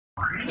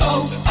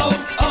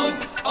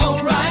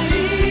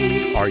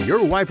O'Reilly. Are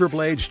your wiper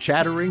blades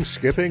chattering,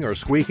 skipping, or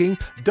squeaking?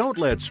 Don't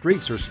let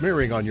streaks or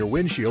smearing on your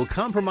windshield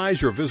compromise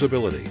your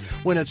visibility.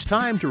 When it's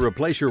time to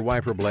replace your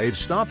wiper blades,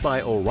 stop by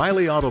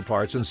O'Reilly Auto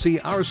Parts and see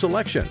our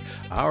selection.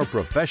 Our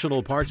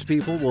professional parts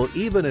people will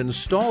even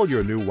install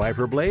your new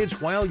wiper blades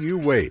while you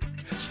wait.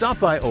 Stop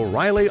by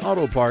O'Reilly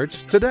Auto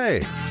Parts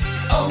today.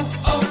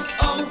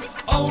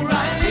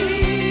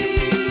 O'Reilly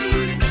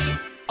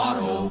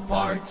Auto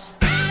Parts.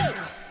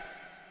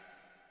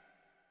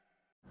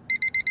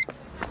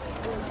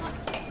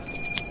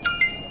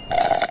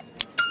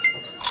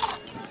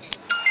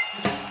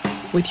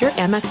 With your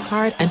Amex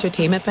card,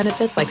 entertainment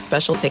benefits like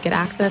special ticket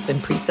access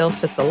and pre-sales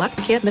to select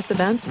can't-miss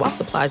events while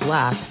supplies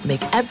last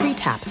make every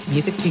tap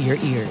music to your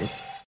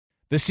ears.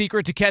 The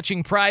secret to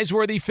catching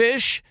prize-worthy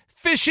fish?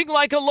 Fishing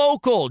like a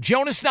local.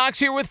 Jonas Knox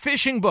here with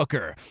Fishing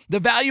Booker.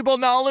 The valuable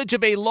knowledge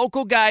of a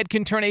local guide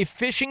can turn a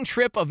fishing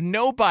trip of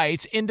no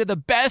bites into the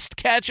best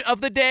catch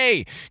of the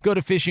day. Go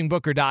to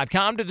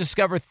fishingbooker.com to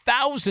discover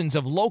thousands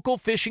of local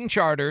fishing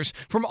charters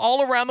from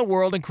all around the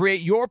world and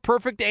create your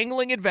perfect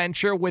angling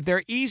adventure with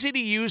their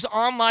easy-to-use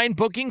online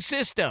booking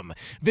system.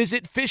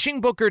 Visit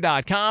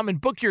fishingbooker.com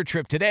and book your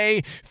trip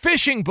today.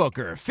 Fishing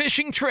Booker.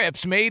 Fishing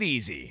trips made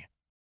easy.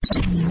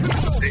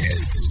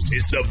 This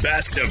is the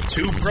best of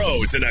two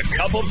pros and a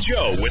cup of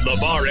Joe with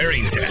LeVar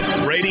Arrington,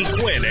 Brady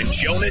Quinn, and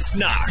Jonas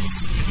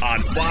Knox on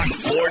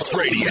Fox Sports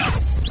Radio.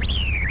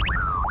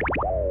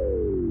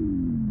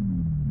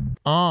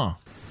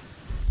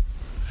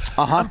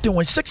 I'm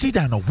doing 60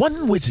 down to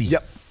one Wizzy.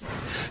 Yep.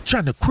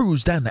 Trying to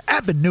cruise down the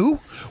avenue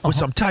with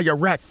some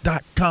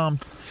TireRack.com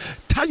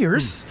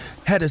tires.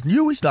 Had his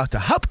newies like the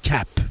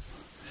hubcap.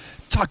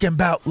 Talking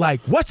about, like,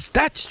 what's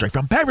that? Straight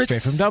from Paris.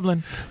 Straight from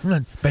Dublin.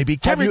 Baby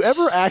carriage. Have you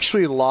ever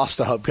actually lost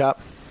a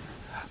hubcap?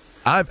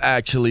 I've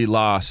actually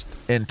lost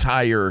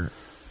entire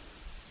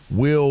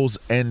wheels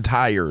and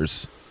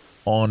tires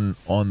on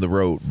the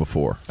road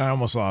before. I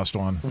almost lost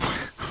one.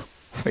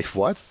 Wait,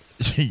 what?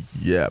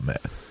 Yeah, man.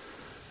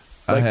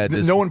 Like, I had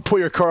this. No one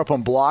put your car up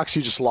on blocks.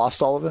 You just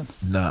lost all of it.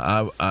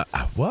 No,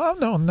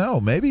 well,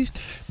 no. Maybe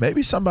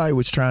somebody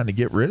was trying to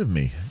get rid of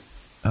me.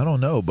 I don't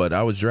know, but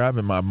I was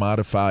driving my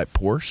modified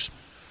Porsche,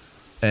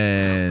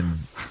 and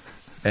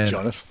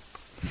Jonas.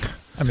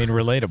 I mean,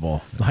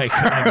 relatable. Like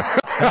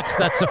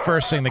that's the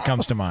first thing that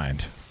comes to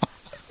mind.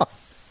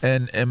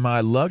 And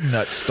my lug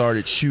nuts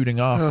started shooting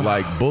off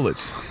like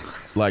bullets.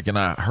 Like, and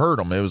I heard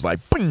them. It was like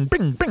bing,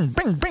 bing, bing,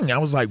 bing, bing. I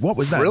was like, what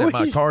was that? Really? And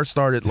my car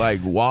started like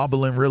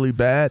wobbling really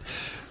bad,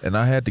 and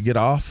I had to get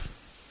off.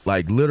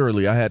 Like,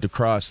 literally, I had to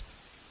cross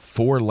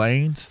 4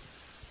 lanes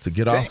to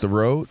get off the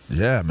road.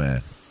 Yeah,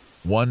 man.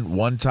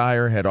 One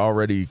tire had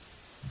already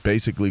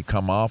basically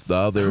come off. The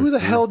other. Who the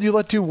hell do you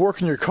let do work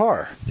in your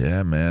car?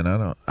 Yeah,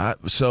 man.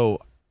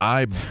 So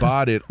I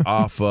bought it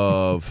off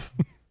of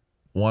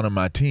one of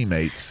my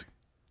teammates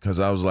because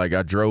I was like,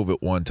 I drove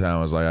it one time.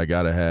 I was like, I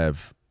gotta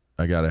have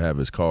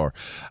his car.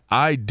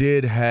 I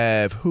did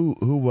have who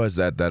was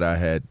that I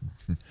had?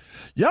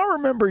 Y'all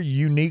remember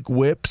Unique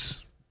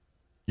Whips?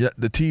 Yeah,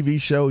 the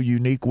TV show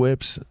Unique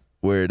Whips,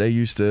 where they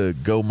used to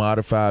go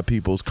modify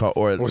people's car.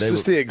 Or was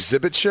this the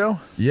exhibit show?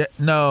 Yeah,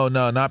 no,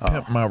 not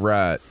Pimp My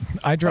Ride.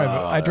 I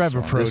drive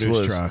a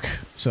produce truck,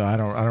 so I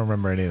don't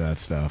remember any of that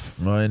stuff.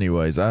 Well,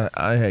 anyways,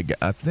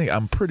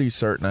 I'm pretty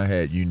certain I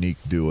had Unique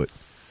do it,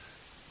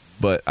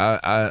 but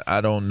I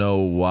don't know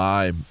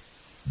why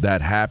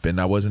that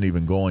happened. I wasn't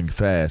even going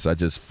fast. I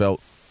just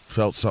felt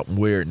something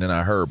weird, and then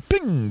I heard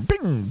bing,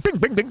 bing, bing,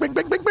 bing, bing, bing,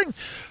 bing, bing, bing,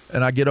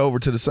 and I get over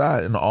to the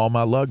side, and all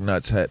my lug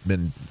nuts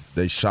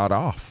they shot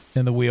off.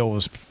 And the wheel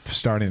was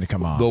starting to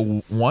come off.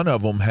 One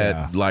of them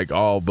had like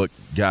all but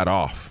got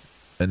off,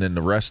 and then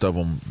the rest of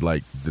them,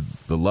 like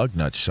the lug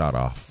nuts shot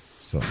off.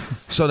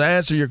 So to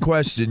answer your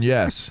question,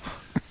 yes.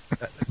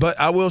 But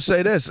I will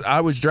say this: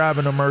 I was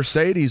driving a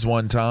Mercedes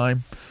one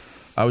time.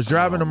 And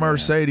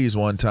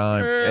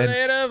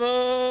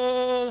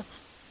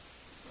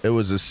it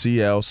was a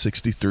CL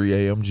 63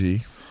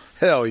 AMG.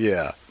 Hell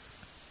yeah!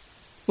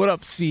 What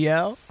up,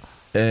 CL?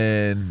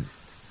 And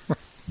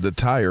the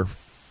tire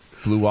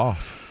flew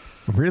off.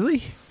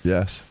 Really?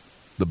 Yes.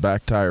 The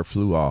back tire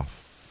flew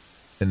off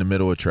in the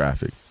middle of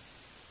traffic.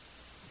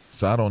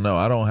 So I don't know.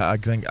 I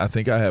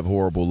think I have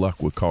horrible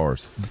luck with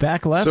cars.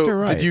 Back left or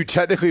right? Did you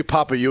technically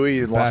pop a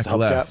Yui and lost a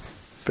hubcap?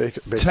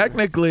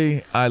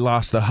 Technically, I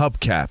lost a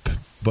hubcap,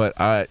 but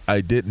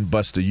I didn't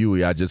bust a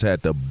Yui. I just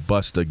had to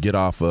get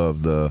off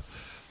of the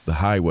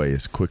highway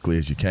as quickly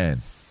as you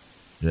can.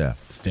 Yeah.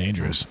 It's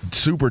dangerous.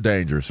 Super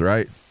dangerous,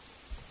 right?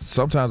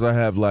 Sometimes I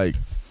have like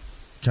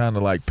kind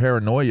of like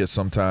paranoia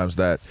sometimes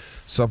that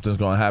something's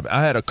going to happen.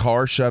 I had a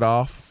car shut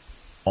off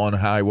on a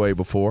highway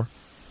before.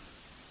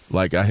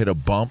 Like I hit a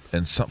bump,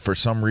 and for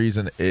some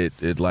reason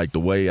it like the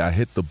way I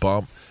hit the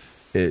bump,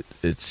 it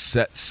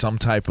set some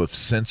type of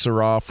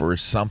sensor off or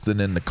something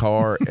in the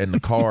car, and the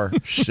car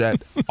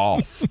shut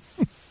off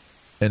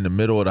in the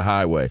middle of the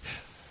highway.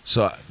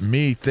 So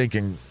me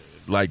thinking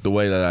like the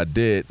way that I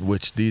did,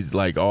 which these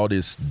like all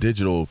this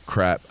digital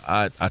crap,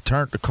 I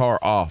turned the car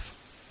off,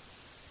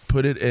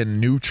 put it in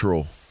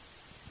neutral,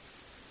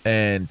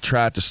 and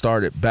tried to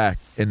start it back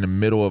in the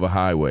middle of a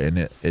highway, and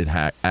it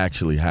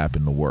actually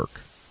happened to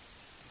work.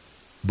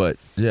 But,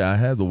 yeah, I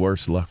had the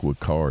worst luck with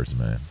cars,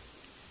 man.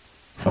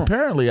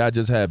 Apparently, I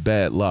just had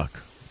bad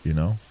luck, you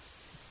know?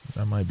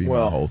 That might be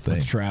my whole thing.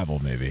 With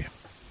travel, maybe.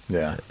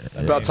 Yeah.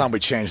 About time we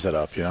change that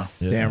up, you know?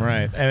 Yeah. Damn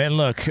right. And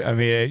look, I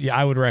mean,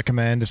 I would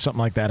recommend if something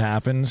like that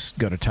happens,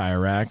 go to Tire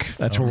Rack.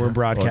 That's where we're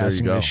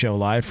broadcasting this show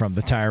live from,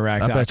 the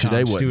TireRack.com I bet you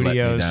they wouldn't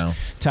studios. let me down.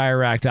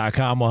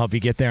 TireRack.com will help you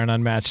get there. An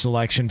unmatched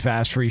selection,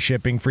 fast, free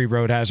shipping, free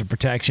road hazard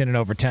protection, and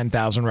over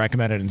 10,000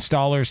 recommended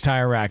installers.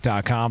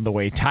 TireRack.com, the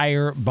way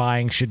tire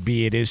buying should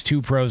be. It is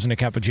Two Pros and a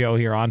Cup of Joe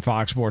here on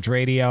Fox Sports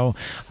Radio.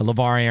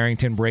 LeVar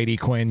Arrington, Brady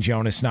Quinn,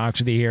 Jonas Knox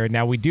with you here.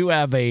 Now, we do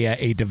have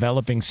a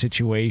developing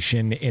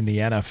situation in the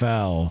NFL.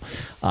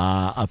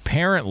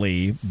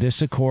 Apparently,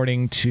 this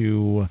according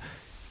to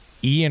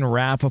Ian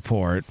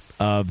Rappaport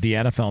of the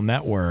NFL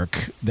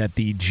Network, that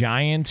the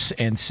Giants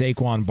and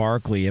Saquon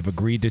Barkley have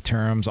agreed to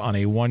terms on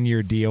a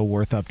one-year deal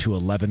worth up to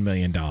 $11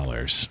 million.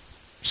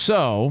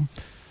 So,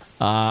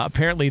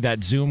 apparently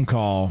that Zoom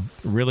call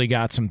really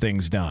got some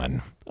things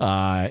done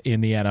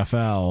in the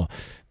NFL,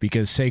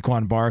 because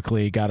Saquon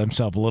Barkley got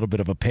himself a little bit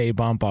of a pay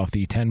bump off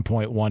the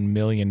 $10.1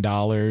 million.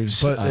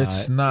 But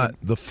it's not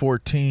the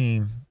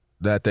 14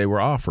 that they were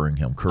offering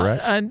him,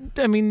 correct?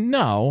 I mean,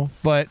 no,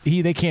 but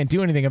they can't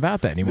do anything about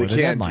that anymore.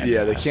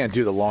 They can't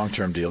do the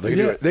long-term deal.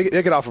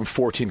 They could offer him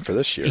 14 for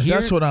this year.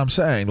 That's what I'm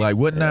saying. Like,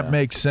 wouldn't that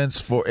make sense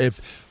for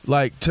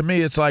to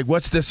me, it's like,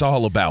 what's this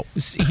all about?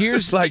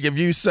 Here's like, if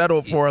you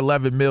settle for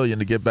 $11 million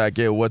to get back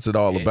in, what's it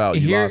all about?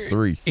 You lost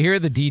 3. Here are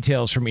the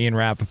details from Ian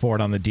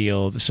Rappaport on the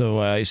deal.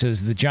 So he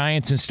says the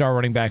Giants and star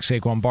running back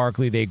Saquon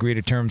Barkley, they agree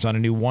to terms on a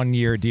new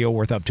one-year deal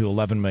worth up to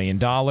 $11 million.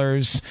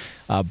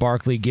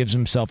 Barkley gives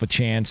himself a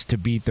chance to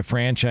beat the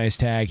franchise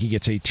tag. He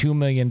gets a $2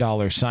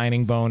 million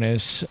signing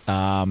bonus.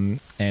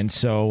 And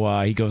so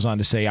he goes on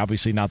to say,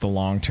 obviously not the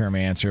long-term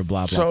answer,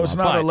 blah, blah, blah. So it's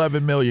not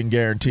 $11 million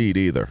guaranteed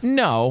either.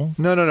 No.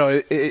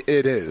 No.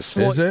 It is.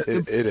 Is it?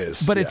 It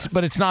is. But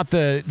it's not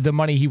the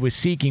money he was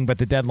seeking, but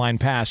the deadline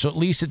passed. So at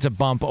least it's a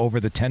bump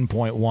over the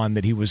 10.1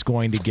 that he was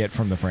going to get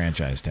from the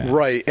franchise tag.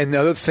 Right. And the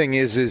other thing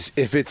is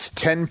if it's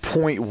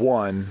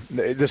 10.1,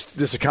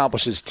 this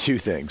accomplishes 2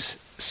 things.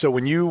 So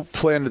when you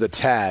play under the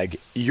tag,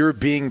 you're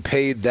being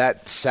paid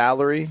that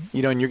salary,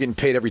 you know, and you're getting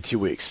paid every 2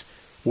 weeks.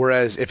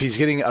 Whereas if he's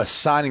getting a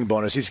signing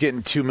bonus, he's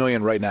getting $2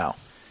 million right now.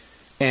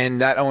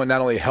 And that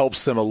not only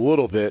helps them a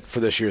little bit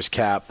for this year's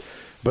cap,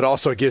 but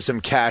also gives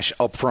him cash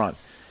up front.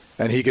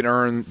 And he can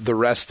earn the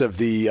rest of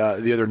the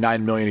other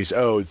 $9 million he's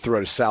owed throughout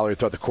his salary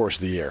throughout the course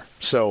of the year.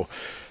 So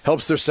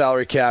helps their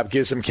salary cap,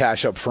 gives him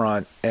cash up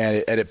front, and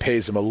it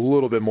pays him a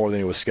little bit more than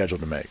he was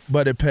scheduled to make.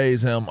 But it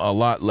pays him a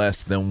lot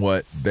less than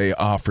what they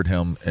offered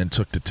him and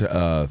took it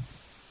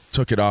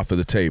off of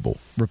the table.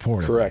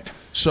 Reported. Correct.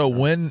 So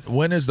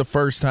when is the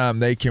first time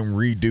they can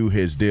redo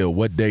his deal?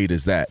 What date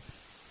is that?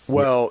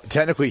 Well,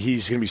 technically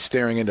he's going to be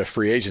staring into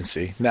free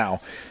agency.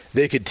 Now,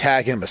 they could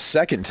tag him a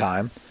second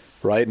time,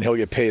 right, and he'll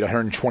get paid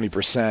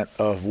 120%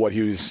 of what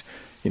he was,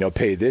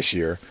 paid this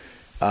year.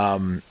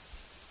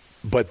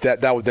 But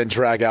that would then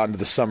drag out into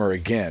the summer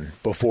again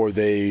before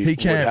they. He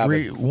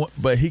can't.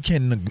 But he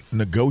can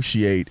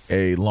negotiate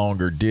a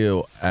longer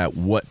deal at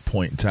what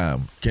point in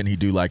time? Can he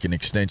do like an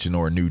extension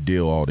or a new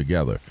deal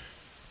altogether?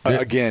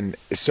 Again,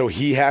 so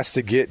he has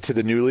to get to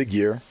the new league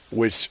year,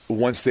 which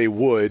once they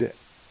would,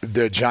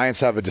 the Giants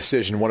have a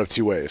decision one of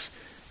 2 ways.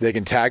 They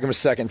can tag him a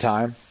second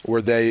time,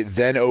 where they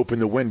then open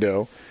the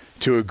window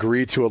to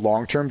agree to a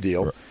long-term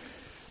deal,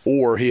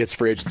 or he hits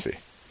free agency.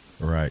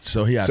 Right.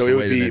 So he has to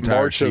wait an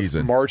entire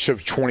season. March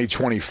of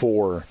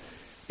 2024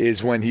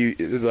 is when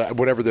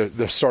whatever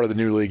the start of the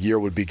new league year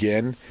would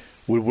begin,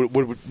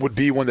 would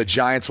be when the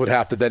Giants would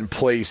have to then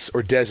place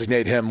or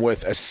designate him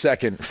with a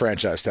second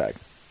franchise tag.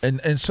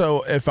 And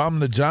so if I'm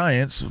the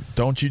Giants,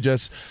 don't you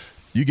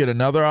you get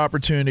another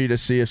opportunity to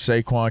see if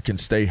Saquon can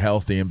stay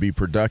healthy and be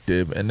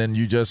productive, and then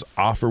you just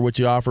offer what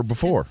you offered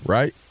before,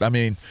 right? I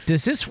mean,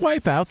 does this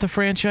wipe out the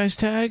franchise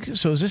tag?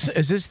 So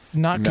is this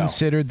not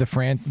considered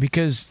the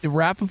because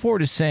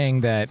Rappaport is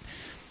saying that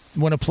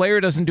when a player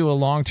doesn't do a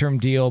long-term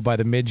deal by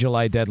the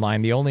mid-July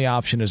deadline, the only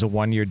option is a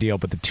one-year deal,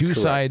 but the two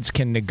sides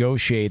can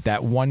negotiate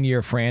that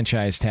one-year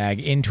franchise tag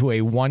into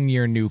a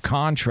one-year new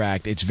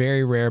contract. It's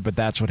very rare, but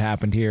that's what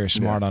happened here.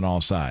 Smart on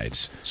all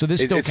sides. So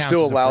this still counts. It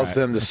still allows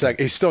them to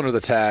he's still under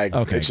the tag.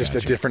 Okay, it's just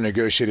a different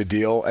negotiated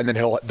deal, and then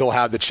they'll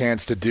have the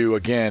chance to do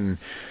again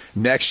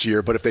next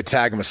year. But if they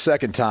tag him a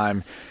second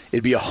time,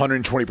 it'd be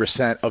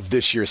 120% of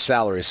this year's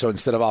salary. So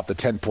instead of off the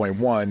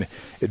 10.1,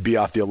 it'd be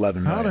off the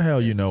 11 million. How the hell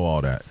you know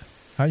all that?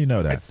 How you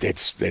know that?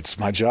 It's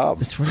my job.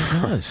 That's what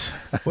he does.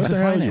 What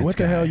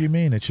the hell you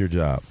mean it's your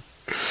job?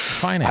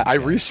 Finance. I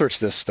research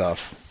this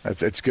stuff.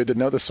 It's good to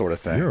know this sort of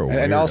thing. You're a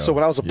weirdo. And also,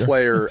 when I was a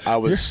player, I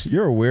was.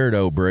 You're a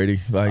weirdo,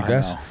 Brady. Like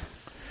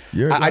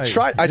I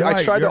tried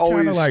to always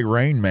kind of like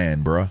Rain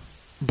Man, bro.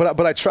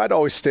 But I try to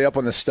always stay up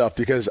on this stuff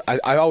because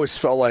I always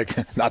felt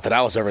like, not that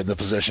I was ever in the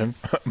position,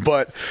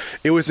 but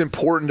it was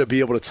important to be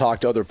able to talk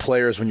to other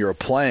players when you were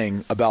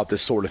playing about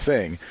this sort of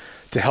thing,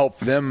 to help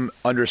them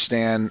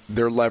understand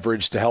their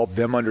leverage, to help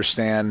them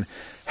understand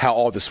how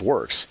all this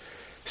works.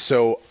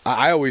 So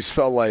I always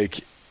felt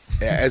like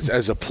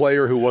as a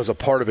player who was a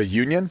part of a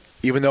union,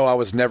 even though I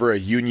was never a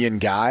union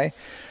guy,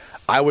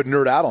 I would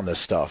nerd out on this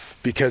stuff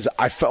because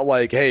I felt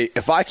like, hey,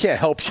 if I can't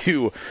help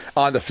you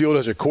on the field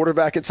as a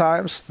quarterback at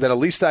times, then at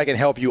least I can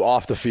help you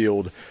off the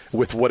field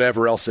with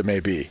whatever else it may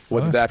be,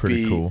 whether that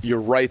be cool. Your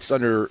rights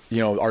under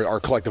our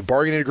collective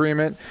bargaining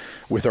agreement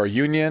with our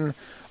union,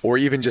 or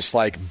even just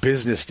like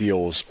business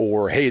deals,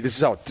 or hey, this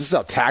is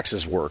how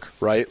taxes work,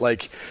 right?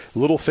 Like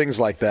little things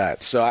like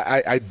that. So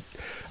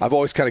I've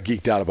always kind of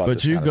geeked out about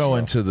this. But you go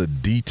into the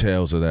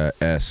details of that,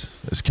 S.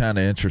 It's kind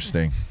of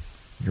interesting.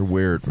 You're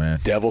weird, man.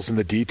 Devil's in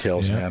the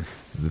details, man.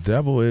 The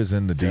devil is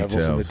in the details.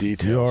 Devil's in the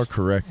details. You are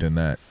correct in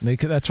that.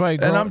 That's why.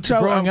 And I'm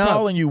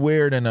calling you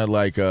weird in a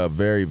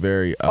very,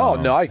 very. Oh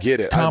no, I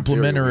get it.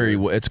 Complimentary.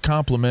 It's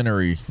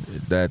complimentary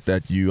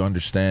that you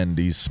understand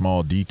these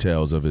small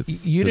details of it.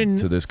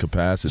 To this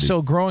capacity.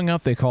 So growing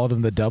up, they called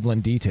him the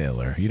Dublin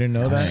Detailer. You didn't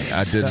know that?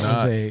 I did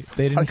not.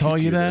 They didn't call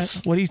you that.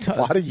 This? What are you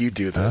Why do you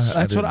do this?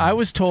 That's what I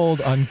was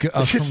told on good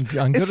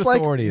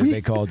authority that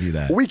they called you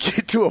that. We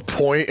get to a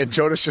point, and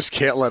Jonas just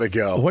can't let it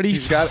go. What are you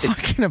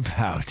talking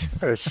about?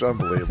 It's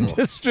unbelievable.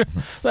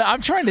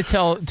 I'm trying to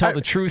tell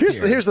the truth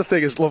here. Here's the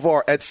thing: is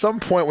LeVar, at some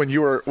point when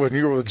you were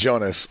with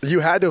Jonas, you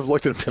had to have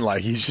looked at him and been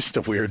like, "He's just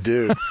a weird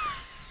dude."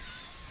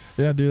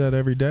 Yeah, I do that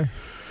every day.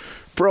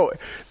 Bro,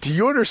 do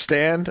you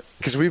understand?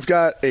 Because we've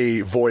got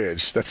a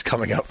voyage that's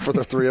coming up for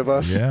the three of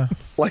us. Yeah.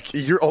 Like,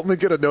 you're only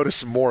going to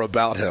notice more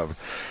about him.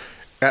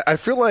 I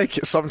feel like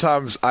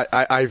sometimes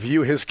I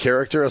view his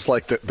character as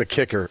like the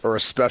kicker or a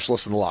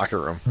specialist in the locker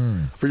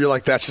room. Where you're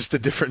like, that's just a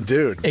different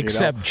dude.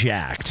 Except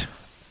jacked.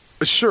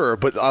 Sure,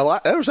 but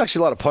there was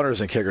actually a lot of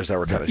punters and kickers that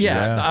were kind of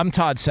I'm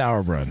Todd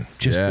Sauerbrunn,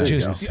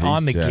 just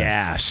on the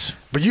gas.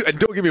 But and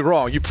don't get me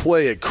wrong, you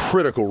play a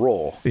critical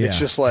role. Yeah. It's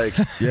just like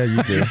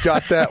you do. You've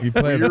got that. You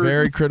play a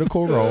very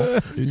critical role.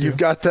 You've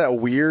got that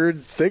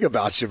weird thing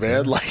about you,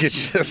 man. Like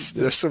it's just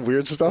there's some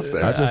weird stuff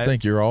there. I just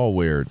think you're all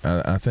weird.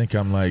 I think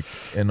I'm like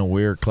in a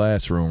weird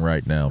classroom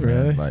right now,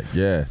 man. Really? Like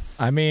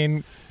I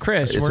mean,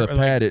 Chris, it's a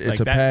padded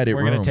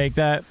room. We're gonna take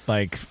that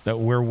that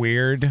we're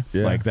weird,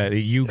 like that.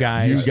 You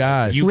guys,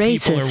 you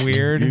people are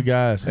weird. You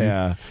guys,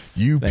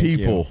 you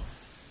people,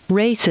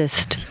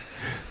 racist,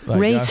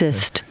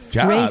 racist.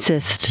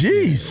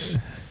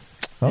 Jeez.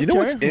 You know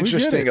what's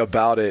interesting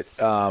about it,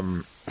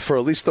 for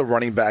at least the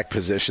running back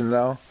position,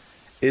 though,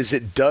 is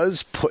it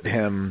does put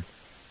him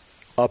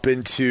up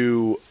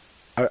into,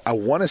 I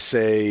want to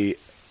say,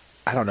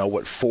 I don't know,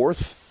 what,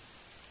 fourth?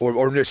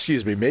 Or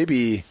excuse me,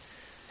 maybe,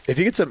 if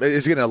he gets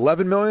is he getting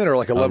 11 million or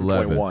like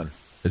 11.1?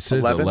 It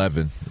says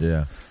 11,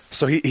 yeah.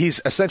 So he's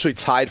essentially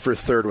tied for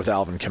third with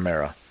Alvin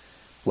Kamara.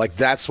 Like,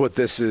 that's what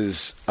this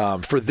is,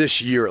 for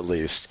this year at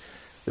least.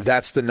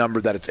 That's the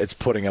number that it's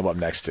putting him up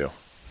next to.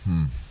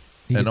 And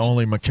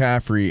only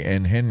McCaffrey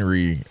and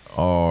Henry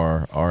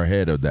are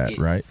ahead of that,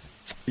 right?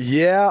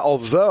 Yeah,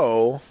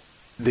 although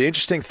the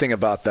interesting thing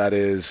about that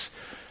is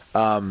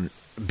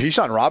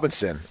Bijan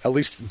Robinson, at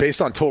least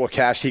based on total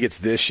cash he gets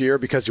this year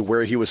because of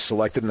where he was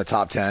selected in the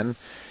top 10,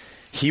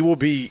 he will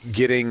be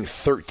getting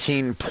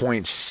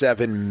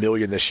 $13.7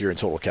 million this year in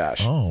total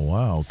cash. Oh,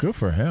 wow. Good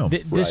for him.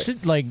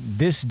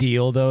 This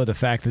deal, though, the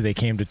fact that they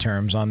came to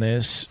terms on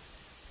this,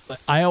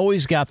 I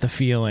always got the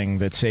feeling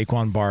that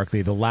Saquon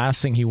Barkley, the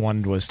last thing he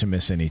wanted was to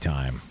miss any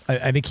time.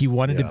 I think he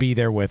wanted to be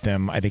there with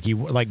him. I think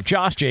like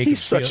Josh Jacobs.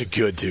 He's such a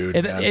good dude.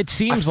 It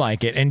seems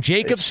like it. And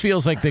Jacobs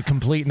feels like the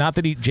complete, not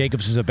that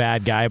Jacobs is a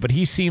bad guy, but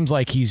he seems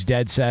like he's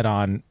dead set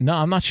on, no,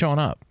 I'm not showing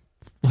up.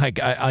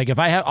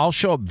 I'll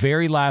show up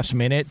very last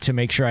minute to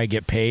make sure I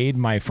get paid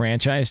my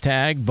franchise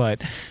tag,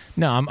 but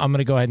no, I'm going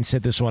to go ahead and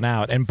sit this one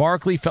out. And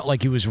Barkley felt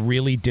like he was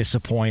really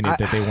disappointed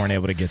that they weren't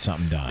able to get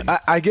something done.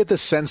 I get the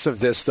sense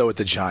of this, though, with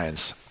the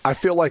Giants. I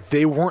feel like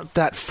they weren't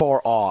that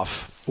far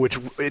off, which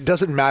it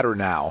doesn't matter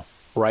now,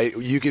 right?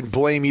 You can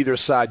blame either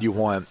side you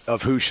want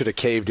of who should have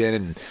caved in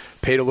and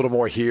paid a little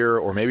more here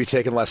or maybe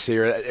taken less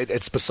here.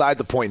 It's beside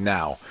the point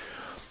now.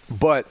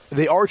 But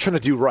they are trying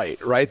to do right?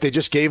 They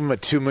just gave him a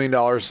 $2 million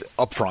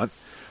up front.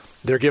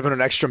 They're giving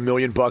an extra $1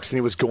 million than he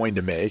was going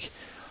to make.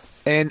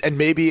 And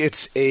maybe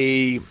it's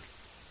a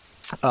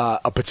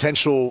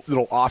potential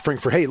little offering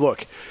for, hey,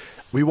 look,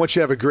 we want you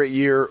to have a great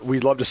year.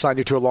 We'd love to sign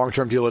you to a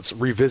long-term deal. Let's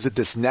revisit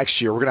this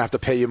next year. We're going to have to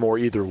pay you more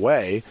either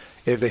way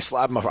if they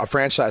slap them a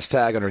franchise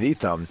tag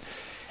underneath them.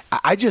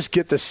 I just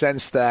get the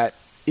sense that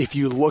if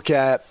you look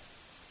at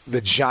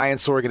the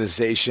Giants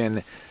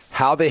organization,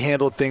 how they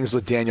handled things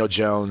with Daniel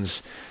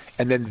Jones,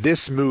 and then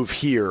this move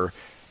here,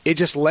 it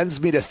just lends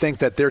me to think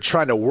that they're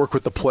trying to work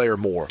with the player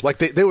more. Like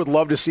they would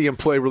love to see him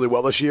play really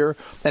well this year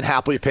and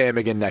happily pay him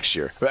again next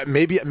year.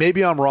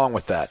 Maybe I'm wrong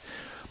with that,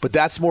 but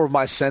that's more of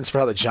my sense for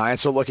how the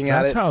Giants are looking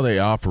at it. That's how they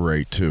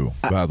operate too,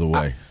 by the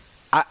way.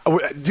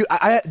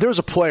 There was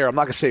a player, I'm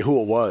not going to say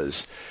who it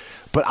was,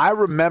 But I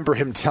remember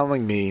him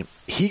telling me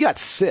he got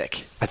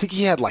sick. I think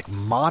he had like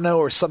mono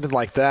or something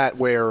like that,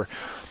 where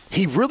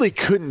he really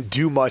couldn't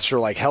do much or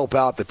like help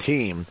out the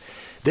team.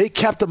 They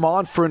kept him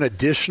on for an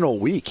additional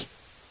week.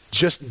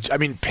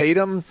 Paid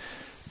him,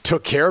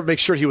 took care of, make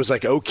sure he was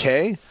like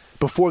okay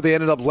before they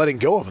ended up letting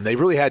go of him. They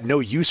really had no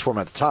use for him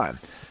at the time.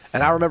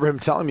 And I remember him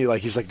telling me,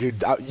 like, he's like,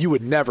 dude, you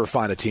would never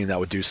find a team that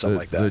would do something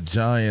like that. The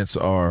Giants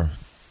are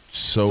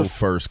so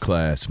first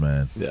class,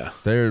 man. Yeah.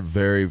 They're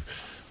very,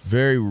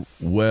 very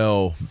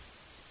well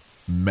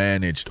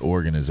managed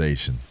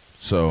organization.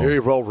 So very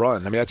well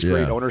run. I mean, that's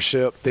great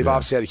ownership. They've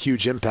obviously had a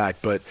huge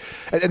impact. But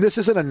and this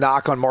isn't a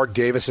knock on Mark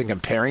Davis and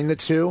comparing the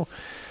two.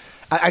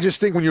 I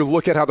just think when you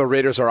look at how the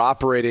Raiders are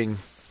operating,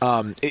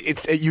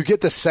 you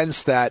get the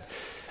sense that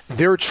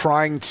they're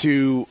trying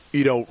to,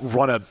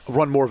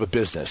 run more of a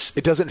business.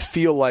 It doesn't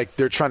feel like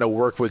they're trying to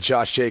work with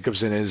Josh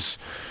Jacobs and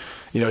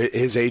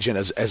his agent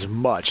as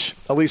much,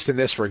 at least in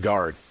this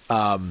regard.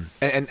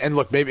 And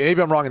look, maybe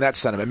I'm wrong in that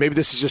sentiment. Maybe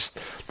this is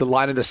just the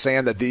line in the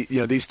sand that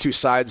these two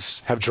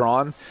sides have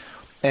drawn,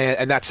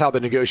 and that's how the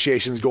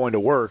negotiation is going to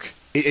work.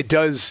 It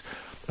does,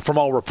 from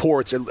all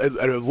reports, it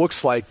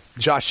looks like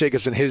Josh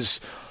Jacobs and his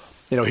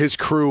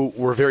crew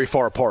were very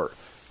far apart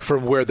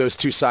from where those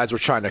two sides were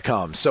trying to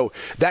come. So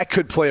that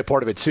could play a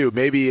part of it too.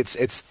 Maybe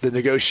it's the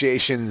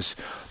negotiations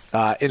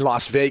in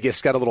Las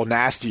Vegas got a little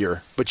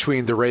nastier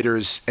between the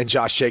Raiders and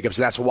Josh Jacobs.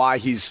 And that's why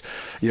he's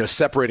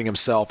separating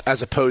himself,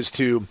 as opposed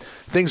to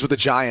things with the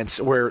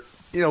Giants where,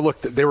 look,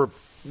 they were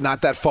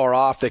not that far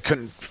off. They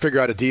couldn't figure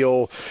out a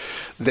deal.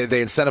 They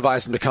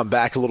incentivized him to come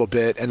back a little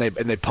bit, and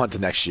they punt to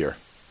next year.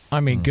 I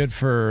mean, good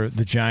for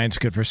the Giants,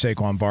 good for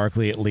Saquon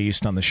Barkley, at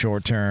least on the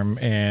short term,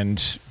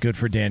 and good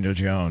for Daniel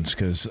Jones,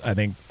 because I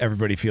think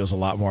everybody feels a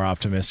lot more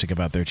optimistic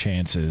about their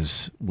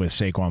chances with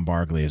Saquon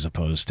Barkley as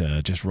opposed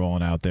to just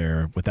rolling out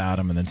there without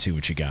him and then see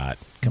what you got.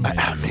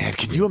 Man,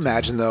 can you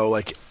imagine, though,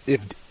 like,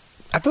 if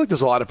I feel like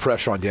there's a lot of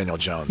pressure on Daniel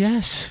Jones.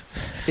 Yes.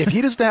 If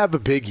he doesn't have a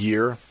big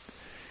year,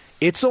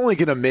 it's only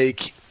going to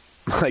make,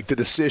 like, the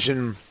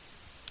decision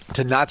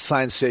to not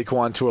sign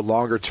Saquon to a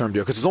longer-term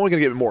deal, because it's only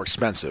going to get more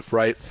expensive,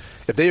 right?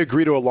 If they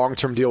agree to a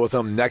long-term deal with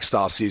him next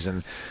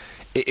offseason,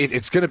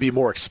 it's going to be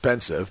more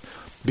expensive,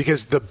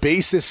 because the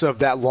basis of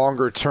that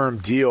longer-term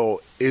deal,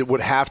 it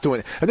would have to –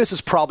 and this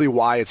is probably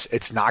why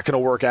it's not going to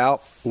work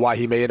out, why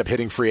he may end up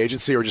hitting free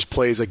agency or just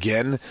plays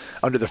again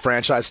under the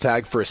franchise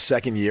tag for a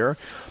second year,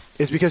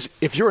 is because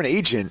if you're an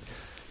agent,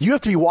 you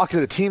have to be walking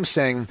to the team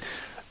saying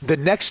the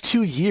next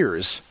 2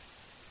 years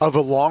of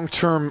a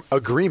long-term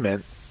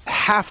agreement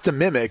have to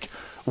mimic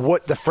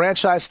what the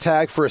franchise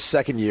tag for a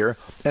second year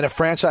and a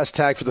franchise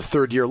tag for the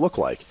third year look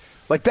like.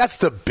 Like, that's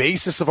the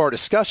basis of our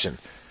discussion.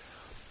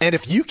 And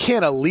if you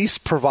can't at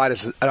least provide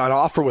us an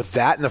offer with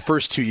that in the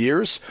first 2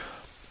 years,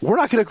 we're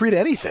not going to agree to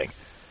anything,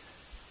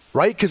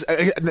 right?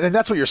 And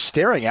that's what you're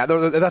staring at.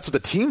 That's what the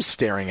team's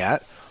staring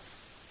at.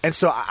 And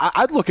so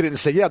I'd look at it and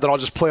say, yeah, then I'll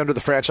just play under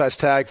the franchise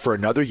tag for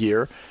another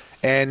year,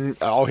 and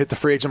I'll hit the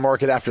free agent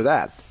market after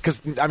that.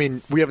 Because, I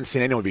mean, we haven't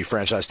seen anyone be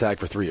franchise tagged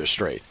for 3 years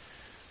straight.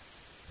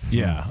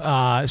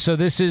 Yeah. So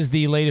this is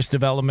the latest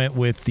development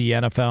with the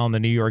NFL and the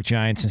New York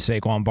Giants and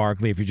Saquon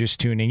Barkley. If you're just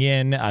tuning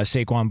in,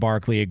 Saquon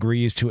Barkley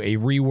agrees to a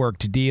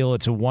reworked deal.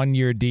 It's a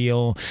 1-year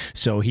deal,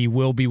 so he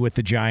will be with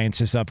the Giants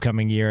this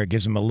upcoming year. It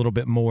gives him a little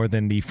bit more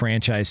than the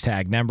franchise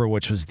tag number,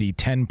 which was the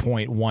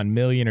 $10.1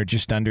 million, or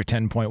just under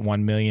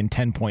 $10.1 million,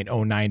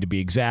 $10.09 to be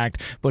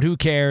exact. But who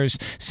cares?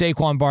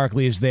 Saquon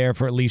Barkley is there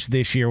for at least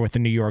this year with the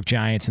New York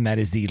Giants, and that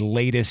is the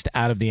latest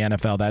out of the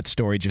NFL. That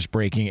story just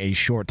breaking a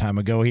short time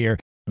ago here.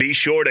 Be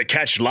sure to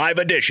catch live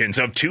editions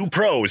of Two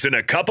Pros and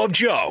a Cup of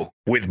Joe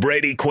with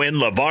Brady Quinn,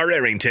 LeVar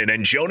Arrington,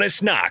 and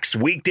Jonas Knox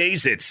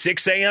weekdays at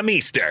 6 a.m.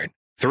 Eastern,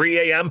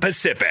 3 a.m.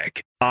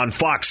 Pacific on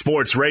Fox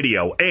Sports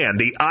Radio and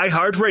the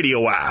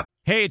iHeartRadio app.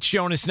 Hey, it's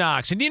Jonas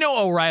Knox, and you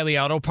know O'Reilly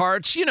Auto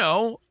Parts, you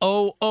know,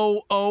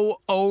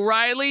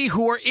 O'Reilly,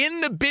 who are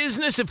in the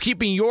business of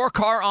keeping your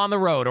car on the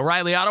road.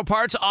 O'Reilly Auto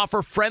Parts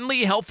offer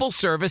friendly, helpful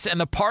service and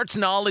the parts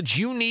knowledge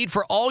you need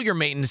for all your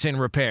maintenance and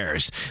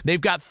repairs. They've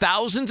got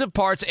thousands of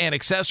parts and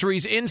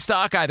accessories in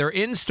stock, either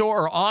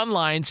in-store or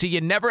online, so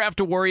you never have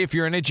to worry if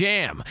you're in a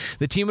jam.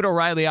 The team at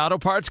O'Reilly Auto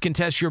Parts can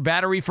test your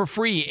battery for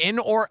free in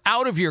or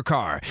out of your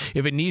car.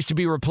 If it needs to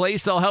be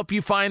replaced, they'll help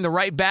you find the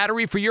right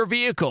battery for your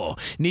vehicle.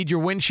 Need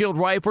your windshield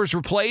wipers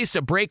replaced,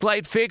 a brake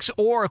light fix,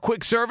 or a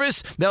quick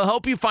service? They'll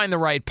help you find the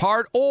right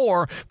part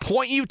or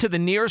point you to the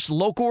nearest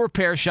local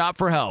repair shop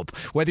for help.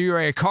 Whether you're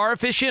a car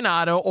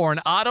aficionado or an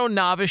auto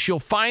novice,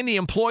 you'll find the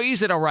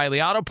employees at O'Reilly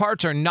Auto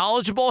Parts are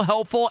knowledgeable,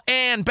 helpful,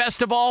 and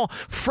best of all,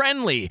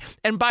 friendly.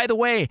 And by the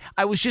way,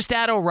 I was just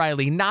at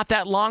O'Reilly not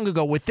that long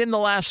ago, within the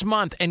last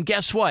month, and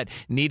guess what?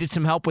 Needed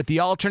some help with the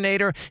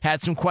alternator,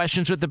 had some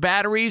questions with the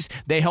batteries.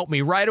 They helped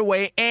me right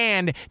away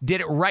and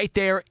did it right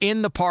there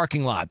in the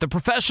parking lot. The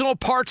professional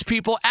parts experienced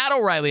people at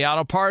O'Reilly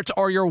Auto Parts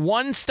are your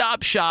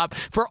one-stop shop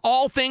for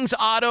all things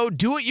auto,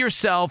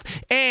 do-it-yourself,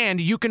 and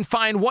you can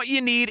find what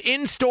you need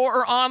in-store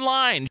or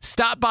online.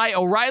 Stop by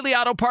O'Reilly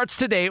Auto Parts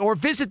today or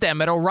visit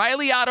them at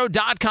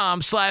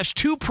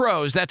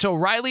O'ReillyAuto.com/2pros. That's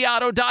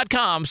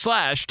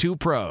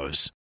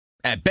O'ReillyAuto.com/2pros.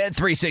 At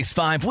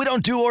Bet365, we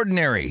don't do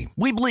ordinary.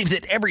 We believe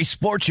that every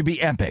sport should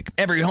be epic.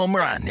 Every home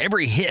run,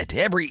 every hit,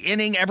 every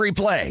inning, every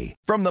play.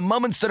 From the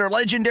moments that are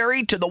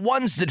legendary to the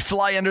ones that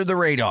fly under the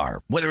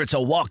radar. Whether it's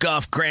a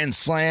walk-off grand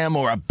slam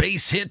or a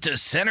base hit to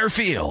center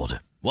field.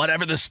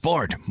 Whatever the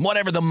sport,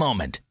 whatever the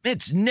moment.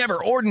 It's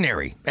never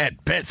ordinary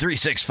at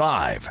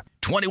Bet365.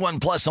 21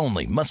 plus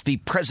only. Must be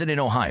present in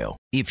Ohio.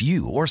 If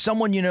you or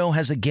someone you know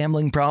has a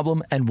gambling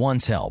problem and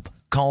wants help,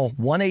 call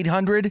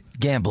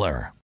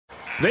 1-800-GAMBLER.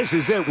 This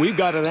is it. We've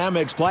got an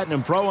Amex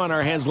Platinum Pro on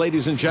our hands,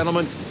 ladies and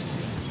gentlemen.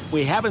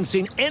 We haven't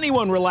seen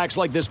anyone relax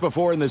like this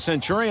before in the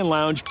Centurion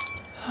Lounge.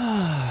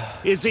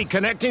 Is he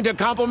connecting to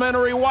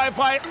complimentary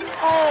Wi-Fi?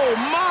 Oh,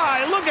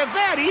 my. Look at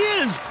that. He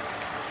is.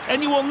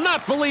 And you will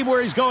not believe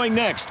where he's going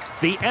next.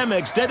 The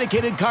Amex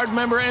dedicated card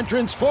member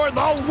entrance for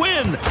the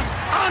win.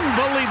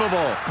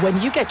 Unbelievable. When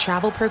you get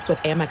travel perks with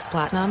Amex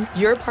Platinum,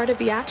 you're part of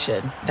the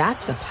action.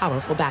 That's the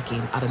powerful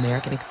backing of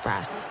American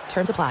Express.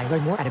 Terms apply.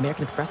 Learn more at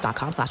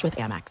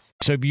americanexpress.com/withAmex.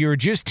 So if you're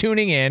just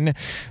tuning in,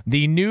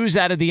 the news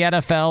out of the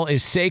NFL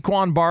is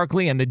Saquon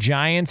Barkley and the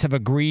Giants have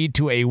agreed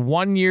to a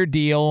one-year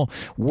deal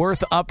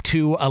worth up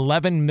to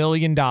 $11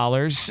 million.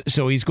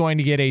 So he's going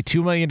to get a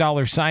 $2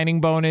 million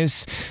signing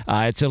bonus.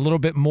 It's a little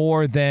bit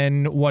more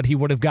than what he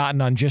would have gotten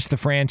on just the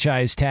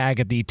franchise tag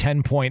at the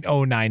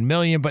 $10.09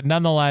 million. But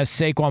nonetheless,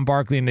 Saquon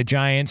Barkley and the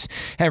Giants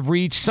have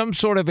reached some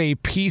sort of a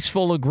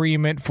peaceful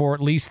agreement for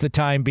at least the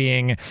time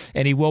being,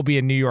 and he will be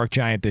a New York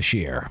Giant this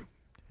year.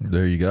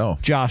 There you go.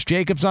 Josh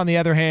Jacobs, on the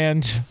other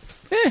hand,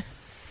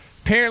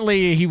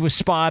 apparently he was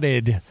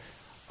spotted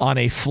on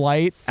a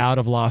flight out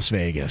of Las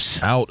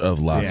Vegas. Out of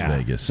Las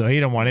Vegas. So he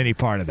don't want any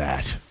part of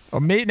that.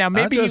 Or maybe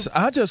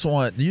I just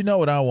want, you know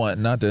what I want,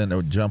 not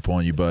to jump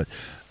on you, but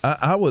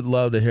I would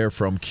love to hear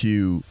from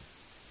Q.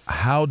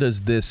 How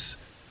does this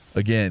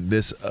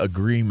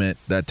agreement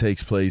that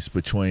takes place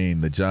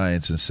between the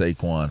Giants and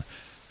Saquon,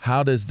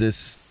 how does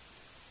this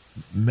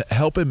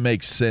help it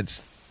make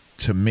sense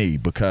to me?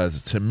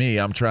 Because to me,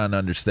 I'm trying to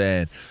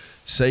understand,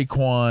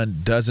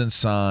 Saquon doesn't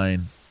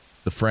sign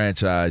the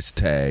franchise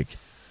tag,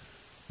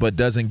 but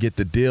doesn't get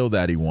the deal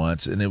that he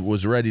wants, and it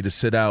was ready to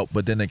sit out,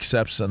 but then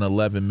accepts an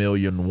 $11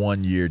 million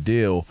one-year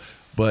deal.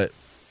 But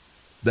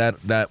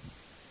that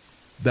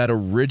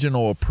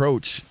original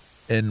approach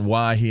and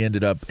why he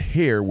ended up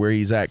here where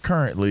he's at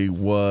currently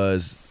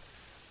was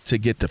to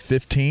get to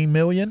 $15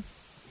 million.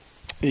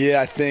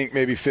 Yeah, I think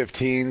maybe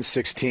 15,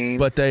 16.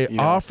 But they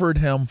offered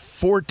him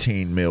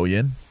 $14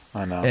 million.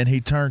 I know. And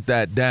he turned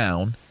that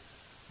down.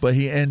 But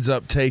he ends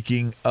up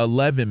taking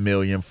 $11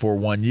 million for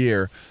 1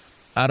 year.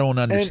 I don't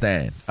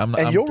understand. I'm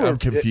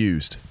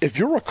confused. If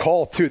you'll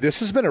recall, too,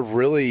 this has been a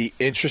really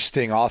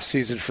interesting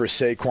offseason for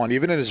Saquon,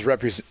 even in his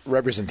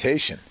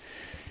representation.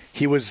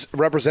 He was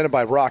represented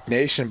by Rock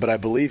Nation, but I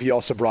believe he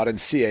also brought in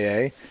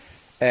CAA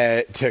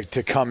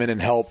to come in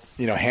and help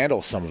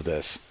handle some of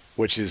this,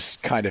 which is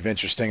kind of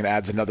interesting and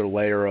adds another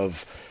layer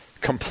of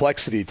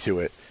complexity to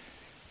it.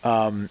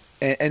 And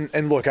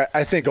look,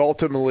 I think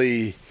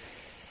ultimately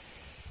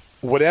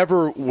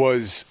whatever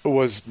was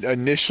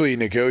initially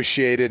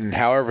negotiated and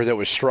however that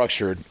was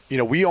structured,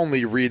 we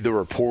only read the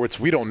reports.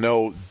 We don't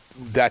know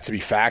that to be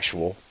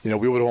factual. We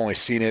would have only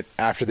seen it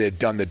after they had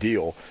done the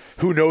deal.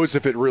 Who knows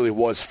if it really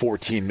was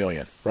 $14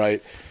 million,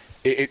 right?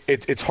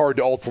 It's hard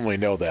to ultimately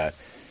know that.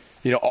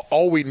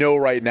 All we know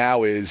right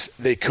now is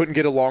they couldn't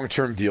get a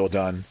long-term deal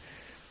done.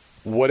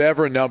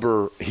 Whatever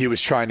number he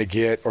was trying to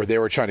get or they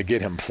were trying to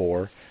get him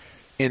for,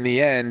 in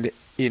the end,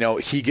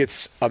 he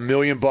gets $1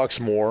 million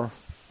more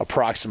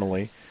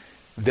approximately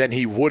than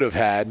he would have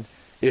had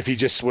if he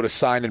just would have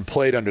signed and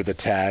played under the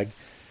tag.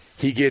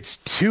 He gets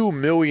 $2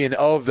 million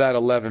of that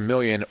 $11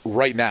 million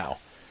right now,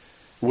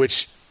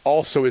 which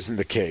also isn't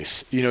the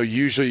case.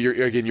 Usually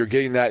you're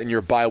getting that in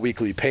your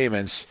biweekly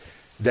payments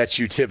that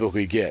you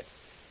typically get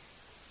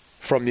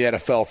from the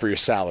NFL for your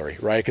salary,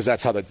 right? Because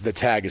that's how the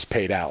tag is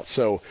paid out.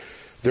 So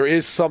there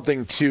is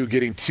something to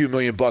getting $2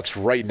 million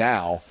right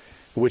now,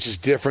 which is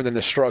different than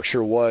the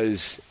structure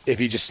was if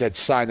he just had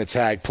signed the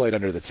tag, played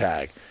under the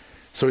tag.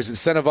 So he's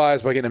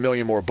incentivized by getting $1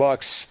 million more.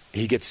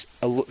 He gets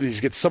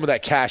some of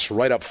that cash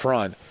right up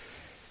front,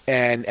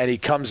 and he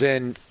comes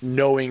in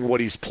knowing what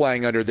he's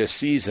playing under this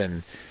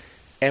season,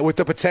 and with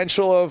the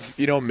potential of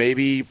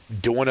maybe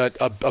doing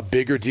a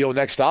bigger deal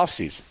next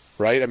offseason,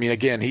 right? I mean,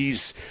 again, he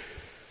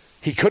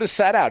could have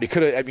sat out. He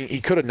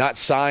could have not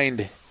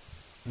signed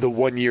the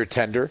 1 year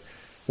tender,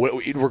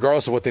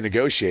 regardless of what they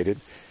negotiated,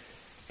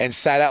 and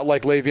sat out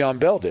like Le'Veon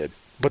Bell did.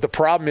 But the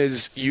problem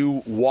is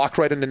you walk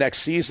right into next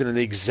season in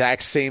the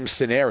exact same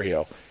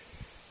scenario,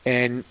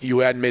 and you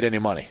hadn't made any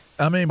money.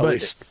 I mean,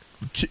 but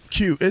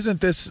Q,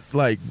 isn't this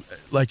like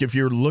if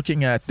you're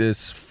looking at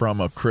this from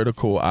a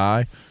critical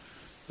eye,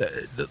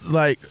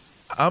 like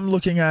I'm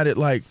looking at it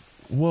like,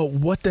 well,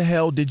 what the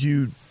hell did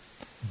you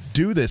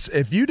do this.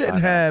 If you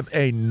didn't have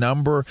a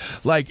number,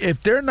 like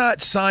if they're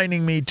not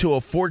signing me to a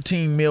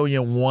 $14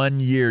 million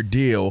 1-year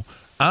deal,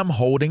 I'm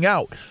holding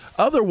out.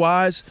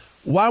 Otherwise,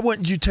 why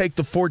wouldn't you take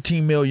the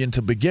 $14 million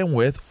to begin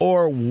with?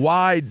 Or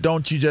why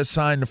don't you just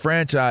sign the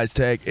franchise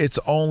tag? It's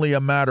only a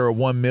matter of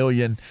 $1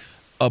 million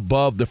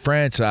above the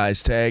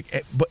franchise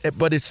tag,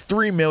 but it's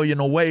 $3 million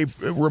away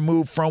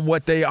removed from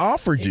what they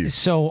offered you.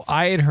 So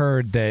I had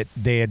heard that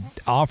they had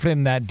offered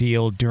him that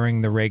deal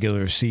during the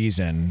regular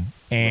season,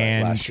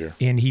 and last year.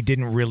 And he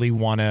didn't really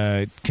want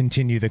to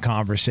continue the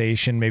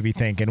conversation, maybe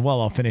thinking, well,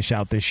 I'll finish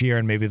out this year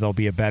and maybe there'll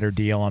be a better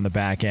deal on the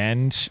back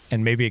end,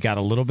 and maybe it got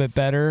a little bit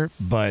better,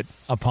 but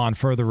upon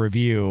further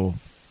review,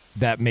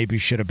 that maybe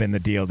should have been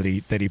the deal that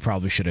he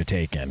probably should have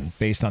taken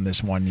based on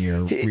this 1 year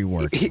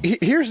rework.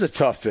 Here's the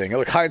tough thing.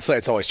 Look,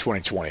 hindsight's always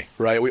 20/20,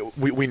 right?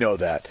 We know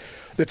that.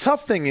 The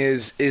tough thing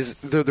is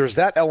there's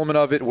that element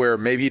of it where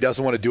maybe he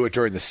doesn't want to do it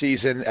during the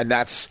season, and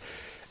that's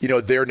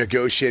their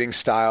negotiating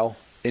style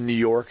in New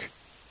York.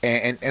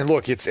 And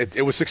look,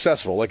 it was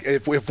successful. Like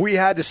if we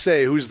had to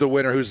say who's the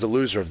winner, who's the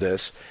loser of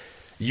this,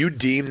 you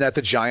deem that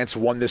the Giants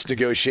won this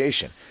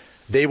negotiation.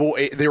 They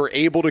were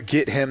able to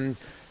get him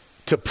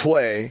to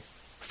play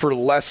for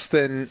less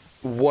than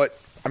what,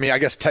 I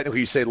guess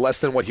technically you say less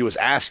than what he was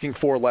asking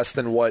for, less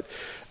than what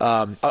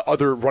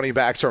other running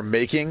backs are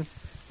making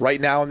right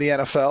now in the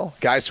NFL,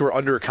 guys who are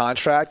under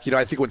contract.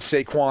 I think when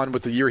Saquon,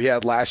 with the year he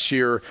had last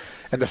year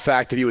and the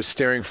fact that he was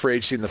staring free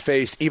agency in the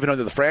face, even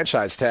under the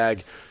franchise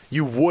tag,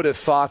 you would have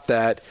thought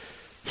that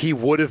he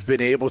would have been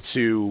able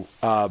to,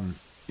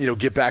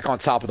 get back on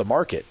top of the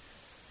market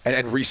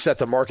and reset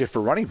the market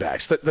for running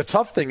backs. The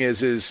tough thing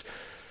is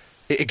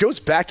it goes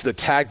back to the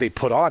tag they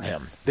put on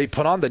him. They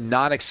put on the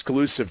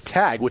non-exclusive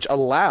tag, which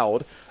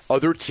allowed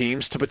other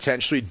teams to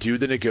potentially do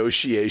the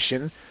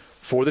negotiation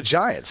for the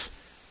Giants.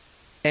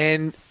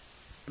 And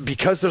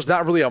because there's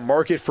not really a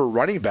market for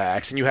running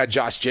backs, and you had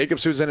Josh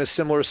Jacobs who's in a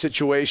similar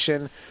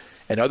situation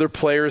and other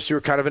players who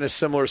are kind of in a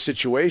similar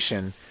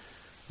situation,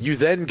 you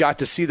then got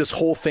to see this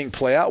whole thing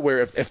play out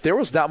where if there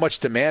was not much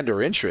demand or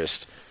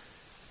interest,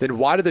 then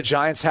why did the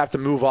Giants have to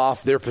move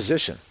off their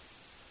position?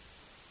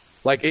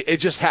 Like, it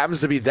just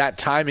happens to be that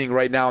timing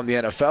right now in the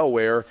NFL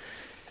where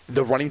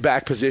the running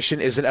back position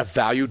isn't a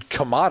valued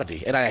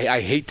commodity. And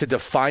I hate to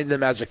define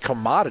them as a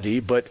commodity,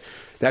 but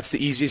that's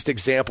the easiest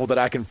example that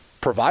I can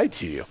provide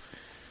to you.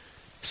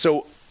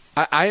 So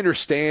I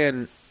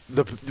understand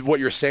what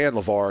you're saying,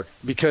 LeVar,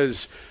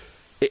 because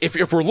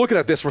if we're looking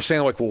at this, we're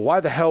saying, like, well, why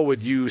the hell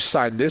would you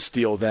sign this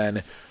deal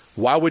then?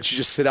 Why would you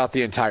just sit out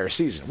the entire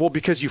season? Well,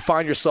 because you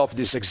find yourself in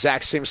this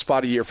exact same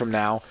spot a year from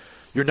now.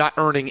 You're not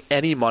earning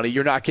any money.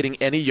 You're not getting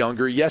any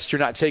younger. Yes, you're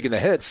not taking the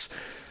hits.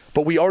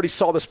 But we already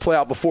saw this play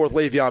out before with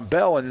Le'Veon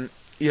Bell, and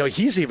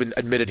he's even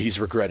admitted he's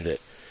regretted it.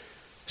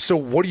 So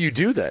what do you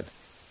do then?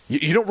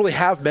 You don't really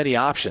have many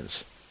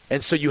options.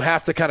 And so you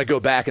have to kind of go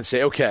back and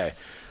say, okay,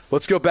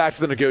 let's go back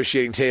to the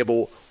negotiating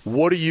table.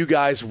 What are you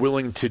guys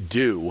willing to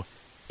do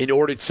in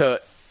order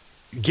to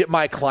get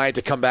my client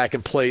to come back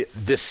and play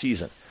this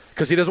season?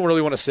 Because he doesn't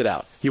really want to sit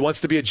out. He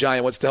wants to be a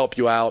Giant, wants to help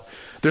you out.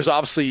 There's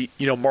obviously,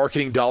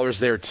 marketing dollars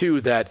there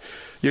too that,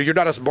 you're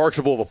not as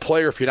marketable of a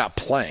player if you're not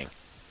playing.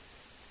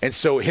 And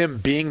so him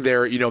being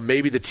there,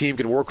 maybe the team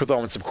can work with him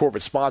on some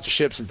corporate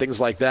sponsorships and things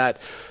like that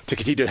to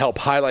continue to help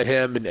highlight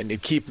him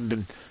and keep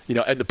him,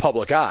 in the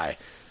public eye.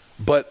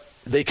 But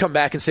they come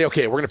back and say,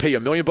 okay, we're going to pay you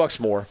 $1 million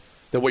more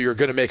than what you're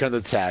going to make under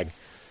the tag.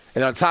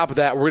 And on top of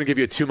that, we're going to give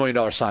you a $2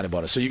 million signing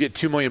bonus. So you get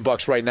 $2 million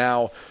right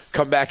now,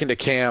 come back into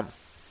camp.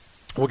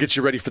 We'll get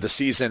you ready for the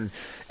season,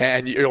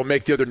 and it'll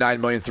make the other $9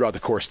 million throughout the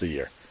course of the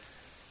year.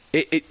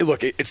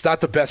 Look, it's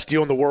not the best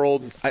deal in the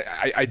world.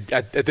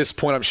 At this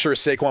point, I'm sure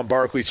Saquon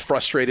Barkley's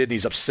frustrated and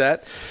he's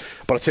upset.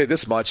 But I'll tell you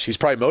this much: he's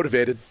probably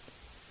motivated.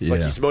 Yeah.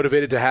 Like, he's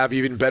motivated to have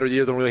even better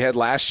year than we had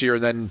last year,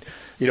 and then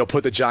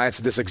put the Giants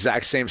in this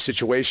exact same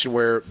situation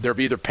where they're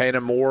either paying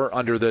him more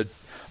under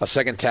a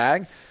second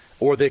tag,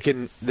 or they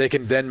can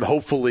then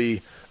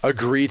hopefully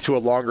agree to a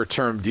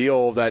longer-term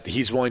deal that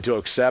he's willing to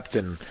accept,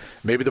 and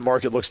maybe the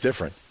market looks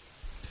different.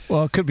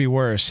 Well, it could be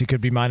worse. He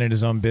could be minding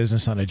his own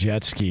business on a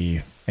jet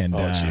ski, and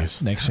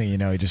next thing you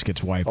know, he just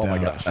gets wiped out. Oh, my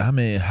gosh.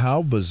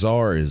 How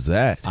bizarre is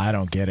that? I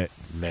don't get it.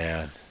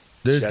 Man.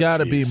 There's got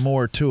to be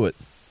more to it.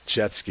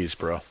 Jet skis,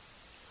 bro.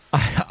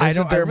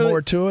 Isn't there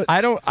more to it?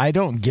 I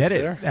don't get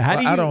it.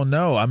 I don't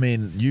know.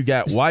 You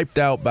got wiped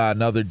out by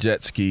another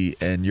jet ski,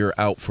 and you're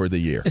out for the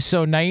year.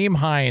 So Nyheim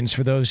Hines,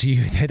 for those of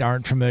you that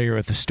aren't familiar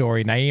with the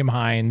story, Nyheim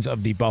Hines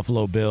of the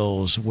Buffalo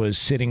Bills was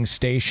sitting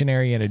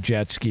stationary in a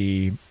jet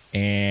ski,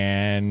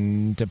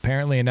 and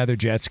apparently another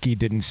jet ski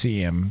didn't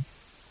see him,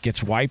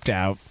 gets wiped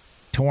out,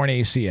 torn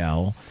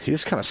ACL.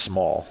 He's kind of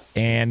small.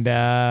 And,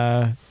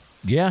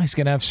 he's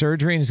going to have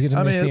surgery, and he's going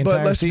to miss the entire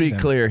but let's season.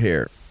 be clear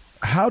here.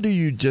 How do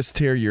you just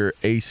tear your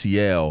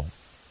ACL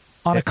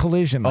on a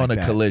collision like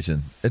that?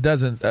 Collision? It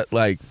doesn't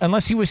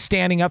unless he was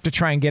standing up to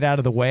try and get out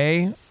of the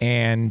way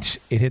and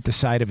it hit the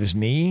side of his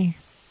knee.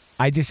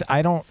 I don't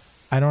know.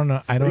 I don't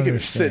understand. Even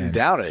sitting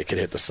down, it could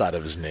hit the side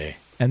of his knee.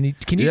 And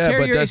can you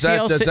tear your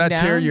ACL does that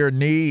tear down? your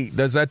knee?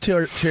 Does that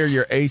tear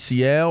your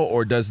ACL,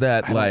 or does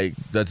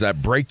that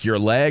break your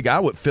leg? I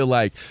would feel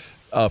like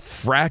a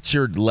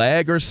fractured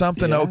leg or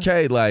something. Yeah.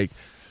 Okay, like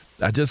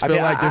I just feel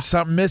like there's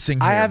something missing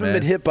here. I haven't man.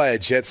 been hit by a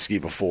jet ski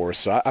before,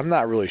 so I'm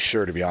not really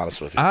sure, to be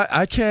honest with you.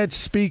 I can't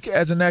speak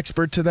as an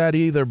expert to that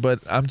either, but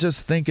I'm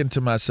just thinking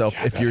to myself,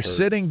 if you're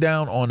sitting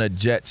down on a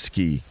jet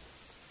ski,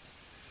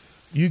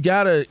 you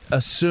got to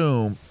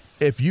assume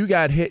if you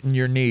got hit in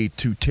your knee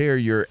to tear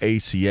your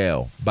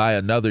ACL by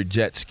another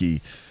jet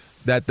ski,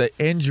 that the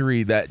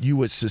injury that you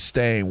would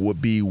sustain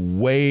would be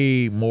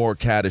way more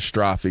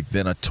catastrophic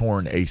than a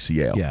torn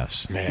ACL.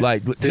 Yes. Man,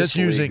 like this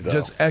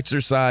just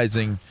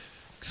exercising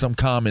some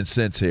common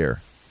sense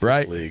here,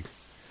 right? This league.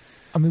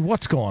 I mean,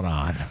 what's going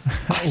on?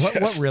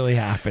 What really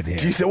happened here?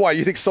 Do you why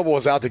you think someone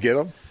was out to get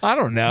him? I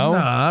don't know. No,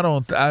 I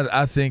don't.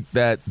 I think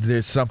that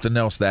there's something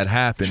else that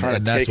happened. Trying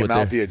and to that's take him what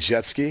out via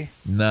jet ski?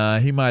 Nah,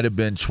 he might have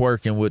been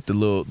twerking with the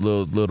little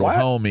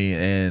homie,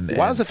 and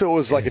Why as if it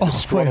was like a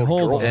disgruntled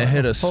girlfriend? and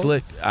hit a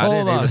slick. I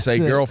didn't even say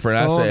girlfriend.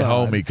 I said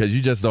homie because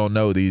you just don't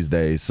know these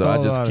days. So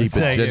I just keep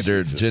it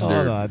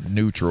gender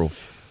neutral.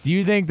 Do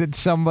you think that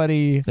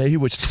somebody he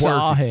was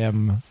saw twerking.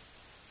 him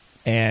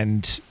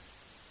and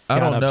I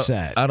got don't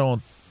upset? know. I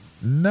don't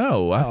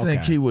know. I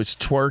think Okay. he was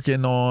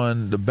twerking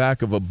on the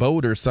back of a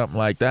boat or something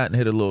like that and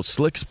hit a little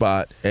slick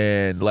spot,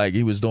 and like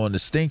he was doing the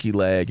stinky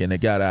leg, and it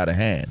got out of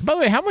hand. By the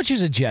way, how much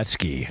is a jet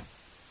ski?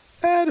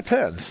 It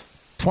depends.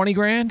 20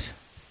 grand?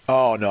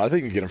 Oh, no, I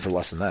think you can get him for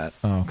less than that.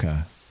 Oh, okay.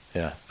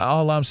 Yeah.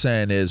 All I'm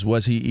saying is,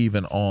 was he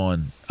even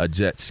on a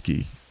jet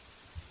ski?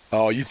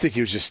 Oh, you think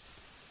he was just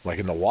like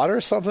in the water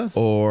or something?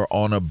 Or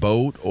on a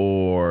boat,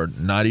 or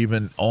not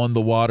even on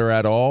the water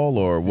at all,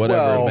 or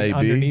whatever it may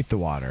be? Underneath the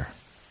water.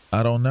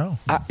 I don't know.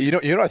 You know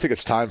what I think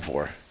it's time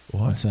for?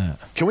 What's that?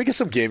 Can we get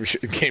some game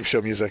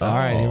show music? All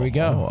right, here we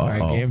go. All right,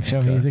 game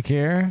show music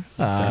here.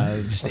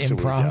 Just Let's see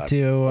what we got.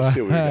 impromptu. Let's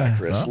see what we got,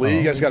 Chris. Lee,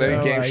 you guys got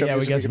any game show yeah,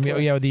 music? we got some. can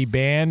play? Yeah, the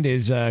band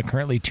is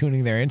currently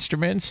tuning their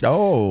instruments.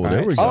 Oh,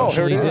 there we go. Oh,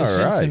 here it is. Socially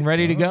distanced and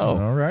ready to go.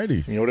 All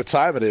righty. You know what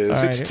time it is? All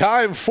right. It's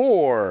time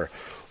for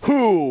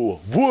Who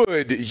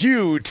Would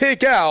You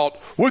Take Out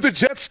with a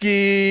Jet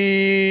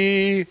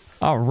Ski?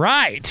 All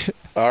right.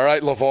 All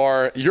right,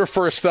 LeVar, you're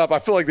first up. I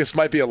feel like this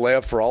might be a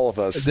layup for all of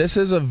us. This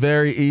is a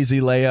very easy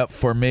layup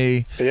for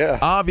me. Yeah.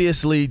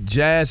 Obviously,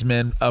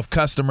 Jasmine of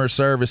customer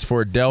service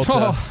for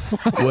Delta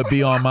would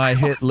be on my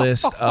hit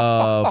list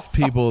of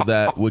people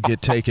that would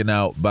get taken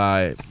out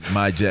by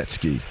my jet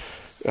ski.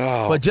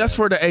 Oh, but just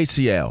for the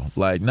ACL,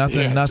 like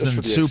nothing just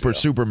for the ACL.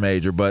 super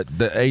major. But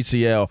the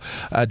ACL,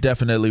 I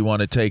definitely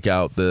want to take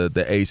out the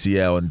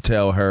ACL and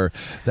tell her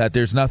that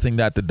there's nothing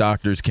that the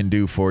doctors can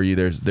do for you.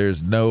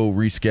 There's no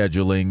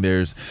rescheduling.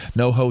 There's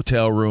no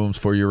hotel rooms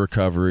for your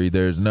recovery.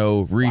 There's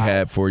no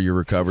rehab for your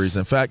recoveries.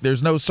 In fact,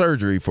 there's no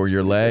surgery for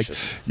your leg.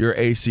 Your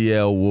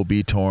ACL will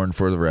be torn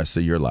for the rest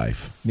of your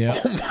life. Yeah.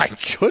 Oh my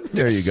goodness!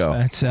 There you go.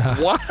 That's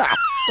Wow.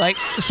 like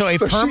so a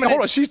So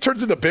permanent she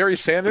turns into Barry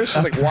Sanders.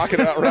 She's like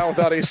walking around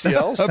without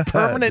ACLs.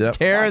 permanent Yep.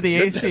 tear of the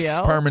goodness.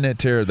 ACL. Permanent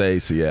tear of the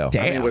ACL.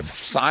 Damn. I mean, with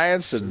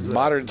science and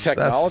modern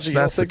technology,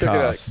 that's you don't think the they're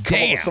going cost. to come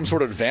up with Damn. some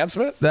sort of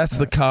advancement? That's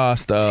the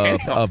cost of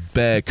Damn.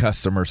 bad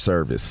customer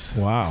service.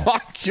 Wow. My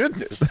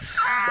goodness.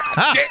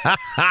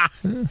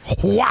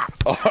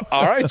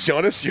 All right,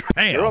 Jonas,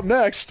 you're up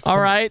next. All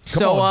right.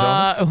 So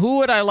on, Jonas. who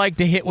would I like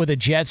to hit with a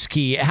jet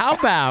ski? How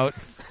about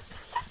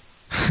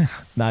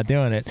not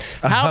doing it?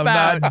 How I'm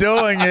about not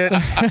doing it.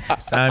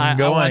 I'm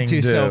going I want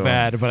to to so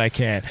bad, but I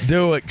can't.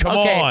 do it. Come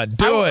Okay, on,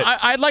 do it.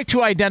 I'd like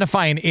to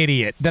identify an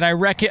idiot that I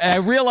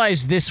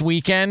realized this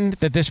weekend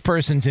that this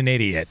person's an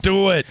idiot.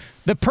 Do it.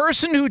 The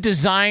person who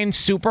designed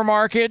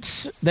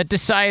supermarkets that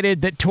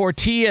decided that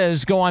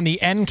tortillas go on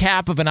the end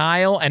cap of an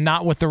aisle and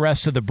not with the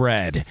rest of the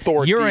bread.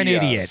 You're an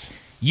Tortillas. idiot.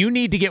 You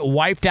need to get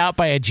wiped out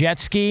by a jet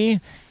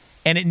ski,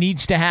 and it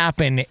needs to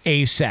happen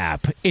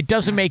ASAP. It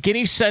doesn't make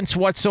any sense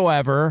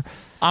whatsoever.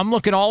 I'm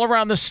looking all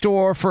around the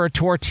store for a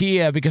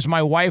tortilla because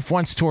my wife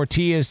wants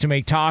tortillas to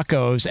make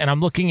tacos, and I'm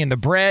looking in the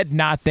bread,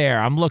 not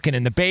there. I'm looking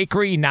in the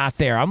bakery, not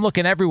there. I'm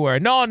looking everywhere.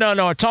 No,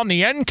 it's on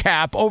the end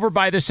cap over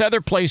by this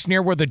other place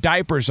near where the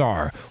diapers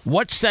are.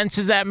 What sense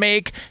does that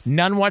make?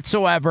 None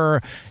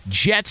whatsoever.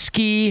 Jet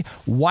ski,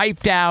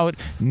 wiped out,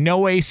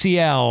 no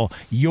ACL.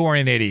 You're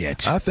an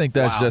idiot. I think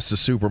that's just the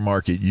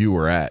supermarket you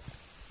were at.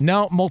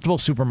 No, multiple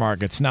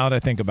supermarkets, now that I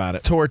think about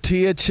it.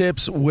 Tortilla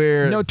chips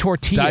where No,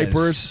 tortillas.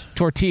 diapers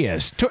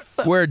Tortillas.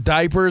 where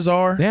diapers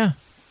are. Yeah.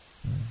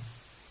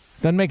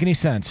 Doesn't make any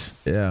sense.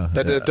 Yeah.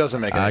 That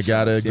doesn't make any sense. I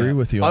gotta agree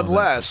with you on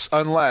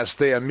Unless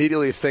they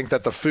immediately think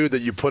that the food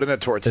that you put in a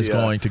tortilla Is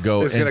going to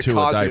go is going into to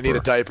a cause you to need a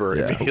diaper.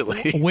 diaper Yeah.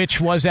 immediately.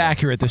 Which was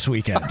accurate this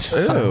weekend.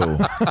 that.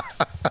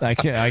 Ooh. I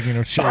can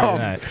assure you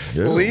that.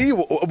 Lee,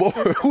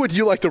 who would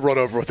you like to run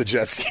over with a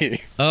jet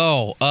ski?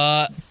 Oh,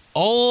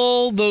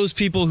 all those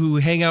people who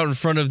hang out in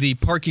front of the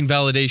parking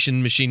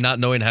validation machine not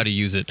knowing how to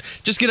use it.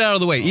 Just get out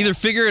of the way. Either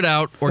figure it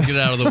out or get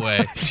out of the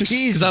way.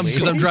 Because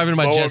I'm driving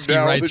my jet ski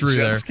right through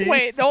there.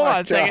 Wait, hold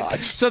on a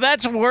second. So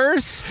that's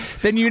worse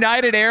than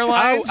United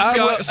Airlines?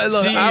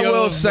 I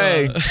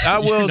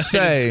will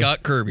say,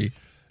 Scott Kirby.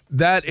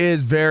 That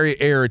is very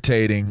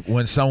irritating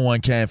when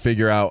someone can't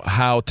figure out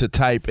how to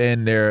type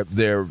in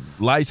their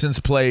license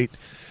plate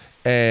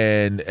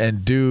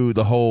and do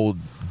the whole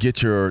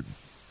get your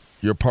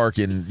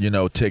parking,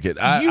 ticket.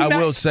 I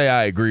will say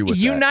I agree with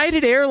that.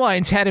 United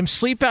Airlines had him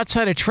sleep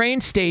outside a train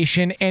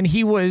station, and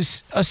he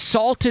was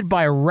assaulted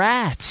by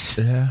rats.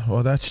 Yeah,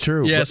 well, that's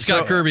true. Yeah,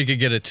 Scott Kirby could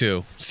get it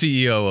too.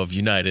 CEO of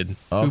United,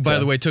 who, by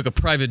the way, took a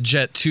private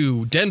jet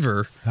to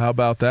Denver. How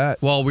about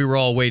that? While we were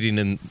all waiting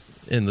in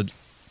the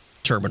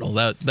terminal.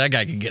 That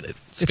guy could get it.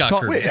 Scott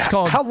Kirby. Wait,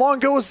 how long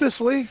ago was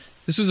this, Lee?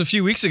 This was a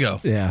few weeks ago.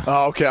 Yeah.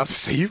 Oh, okay. I was going to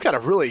say, you've got a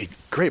really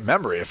great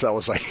memory if that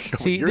was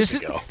years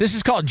ago. This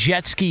is called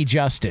jet ski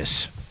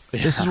justice.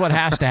 This is what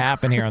has to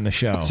happen here on the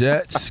show.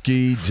 Jet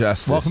ski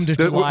justice. Welcome to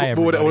July,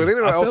 everybody.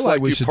 I feel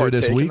like we should do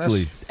this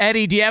weekly.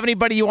 Eddie, do you have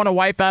anybody you want to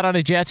wipe out on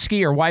a jet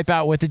ski or wipe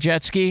out with a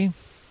jet ski?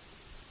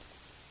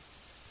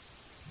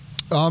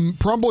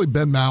 Probably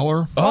Ben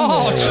Maller.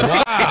 Oh,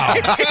 wow.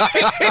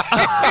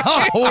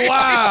 Oh,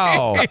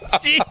 wow.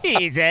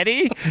 Jeez,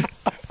 Eddie.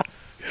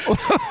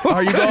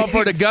 Are you going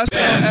for the gusto,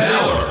 Eddie?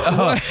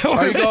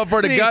 Are you going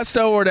for the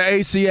gusto or the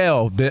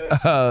ACL,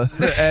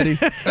 Eddie?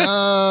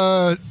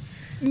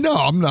 No,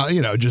 I'm not.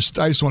 I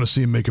just want to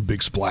see him make a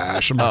big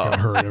splash. I'm not going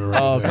to hurt him.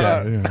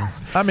 Okay.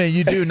 I mean,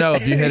 you do know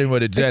if you hit him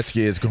with a jet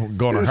ski, it's going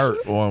to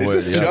hurt one way or the other.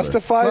 Is this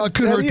justified? Well, it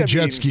could hurt the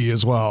jet ski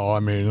as well. I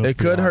mean, it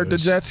could hurt the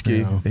jet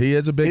ski. He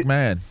is a big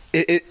man.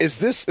 Is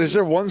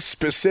there one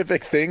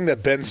specific thing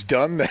that Ben's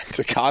done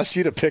to cause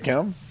you to pick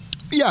him?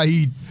 Yeah,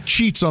 he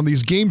cheats on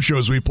these game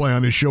shows we play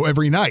on his show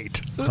every night.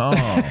 Oh.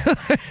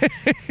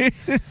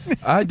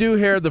 I do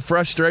hear the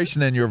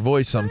frustration in your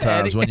voice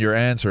sometimes when you're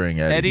answering,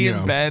 Eddie. Eddie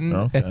and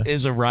Ben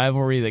is a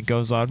rivalry that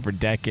goes on for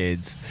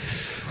decades,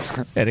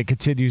 and it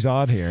continues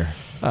on here.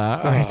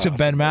 It's a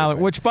Ben Maller,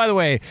 which, by the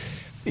way,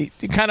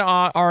 kind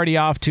of already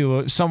off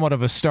to somewhat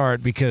of a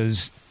start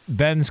because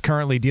Ben's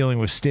currently dealing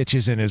with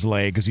stitches in his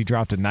leg because he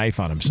dropped a knife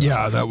on himself.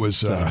 Yeah, that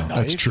was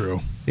that's true.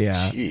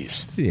 Yeah.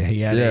 Jeez.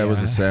 Yeah, it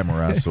was a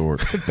samurai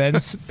sword.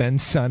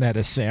 Ben's son had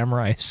a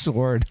samurai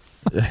sword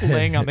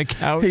laying on the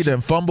couch. He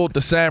done fumbled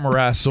the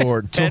samurai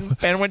sword.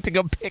 Ben went to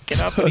go pick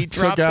it up and he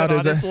dropped it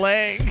on his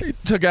leg. He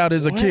took out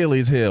his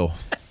Achilles heel.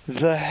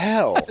 The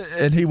hell?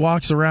 And he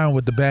walks around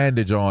with the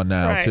bandage on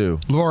now, too.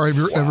 Laura, have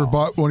you ever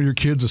bought one of your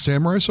kids a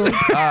samurai sword?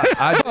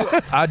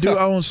 I do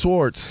own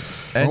swords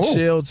and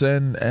shields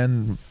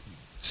and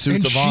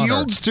suits of honor. And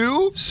shields,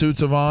 too?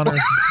 Suits of honor.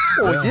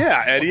 Well,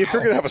 yeah, Eddie, if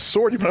you're going to have a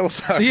sword, you might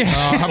as well have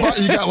how about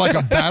you got like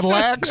a battle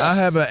axe? I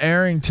have an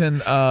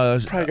Arrington,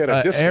 probably got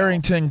a discount.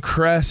 Arrington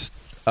Crest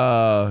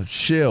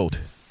shield.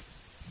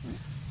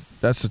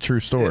 That's the true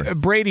story.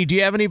 Brady, do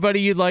you have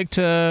anybody you'd like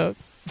to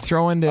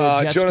throw into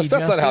Jonas,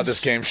 that's not how this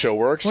game show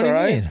works, what all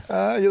right? Mean?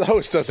 The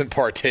host doesn't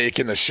partake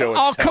in the show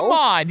itself. Oh, come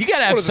on. You got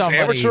to have somebody.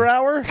 What is this, amateur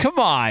hour? Come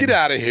on. Get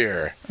out of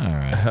here. All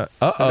right.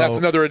 And that's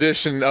another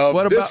edition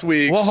of this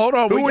week's. Well, hold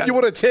on. Who would you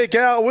want to take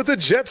out with a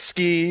jet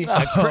ski?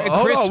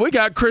 Hold on. We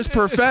got Chris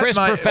Perfett. Chris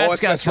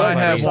Perfett's got somebody.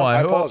 I have one.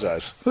 I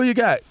apologize. Who you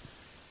got?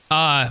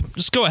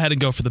 Just go ahead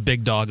and go for the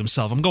big dog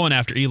himself. I'm going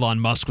after Elon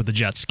Musk with the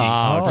jet ski.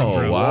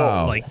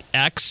 Wow. Like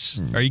X?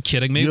 Are you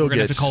kidding me? We're going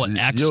to have to call it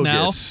X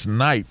now? Get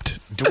sniped.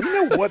 Do we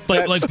know what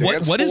that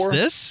stands what for? is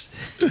this?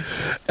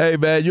 Hey,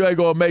 man, you ain't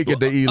going to make it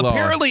to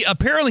Elon.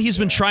 Apparently, he's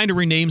been trying to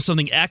rename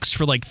something X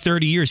for like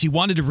 30 years. He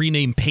wanted to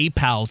rename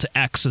PayPal to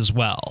X as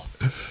well.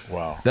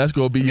 Wow. That's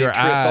going to be your Chris,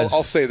 eyes.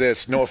 I'll say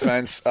this, no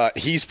offense.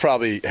 He's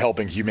probably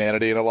helping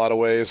humanity in a lot of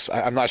ways.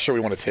 I'm not sure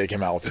we want to take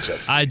him out with the jet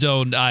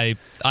ski.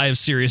 I have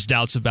serious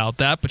doubts about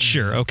that, but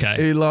sure,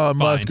 okay. Elon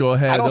Musk, go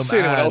ahead. I don't see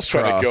anyone else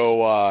trying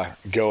to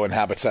go and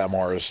habitat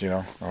Mars,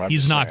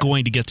 He's not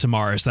going to get to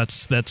Mars.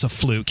 That's a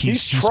fluke.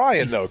 He's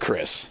trying, though,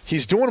 Chris.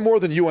 He's doing more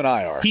than you and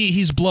I are.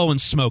 He's blowing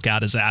smoke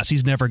out his ass.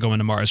 He's never going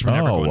to Mars. We're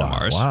never going to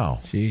Mars. Wow.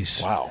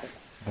 Jeez. Wow.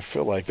 I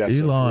feel like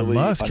that's Elon really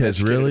Musk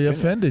has really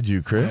offended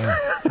you, Chris.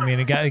 I mean,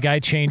 a guy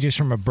changes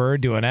from a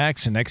bird to an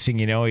X, and next thing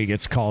you know, he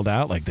gets called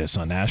out like this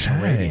on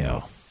national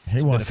radio.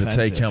 He wants to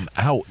take him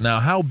out. Now,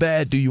 how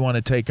bad do you want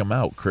to take him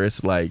out,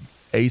 Chris? Like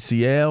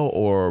ACL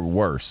or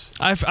worse?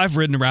 I've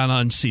ridden around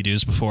on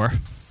Sea-Doos before.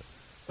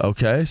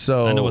 Okay,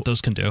 so I know what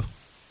those can do.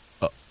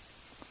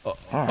 All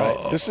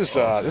right,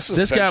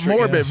 this got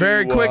morbid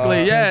very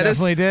quickly. Yeah,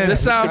 definitely did.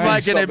 This sounds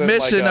like an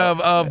admission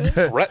of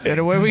threatening.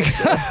 Away we go.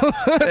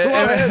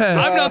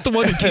 I'm not the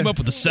one who came up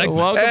with the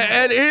segment.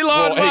 And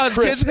Elon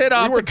Musk gets hit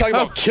off. We were talking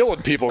about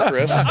killing people,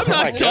 Chris. I'm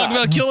not talking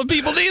about killing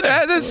people neither.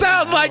 It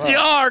sounds like you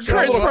are,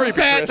 Chris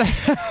Perfett.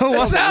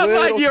 It sounds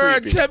like you're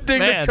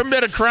attempting to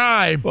commit a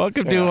crime.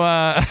 Welcome to.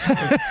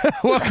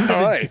 Welcome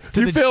All right.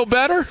 You feel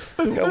better?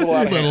 Got a little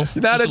out of hand.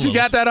 Now that you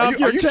got that off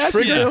your chest?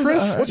 Triggered,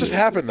 Chris? What just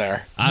happened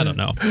there? I don't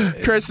know.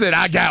 Chris said,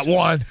 I got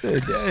one.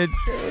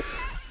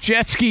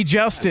 Jet ski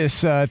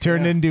justice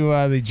turned into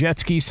the jet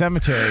ski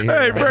cemetery.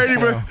 Hey, Brady,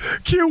 but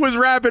Q was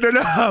wrapping it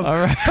up. All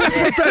right.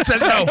 Professor,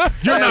 no,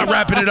 you're not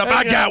wrapping it up.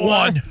 I got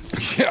one.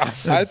 Yeah,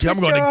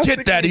 I'm going to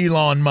get that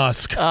Elon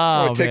Musk.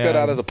 I'm going to take that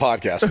out of the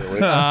podcast.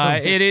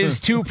 It is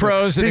Two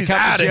Pros and a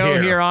Cup of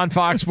Joe here on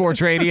Fox Sports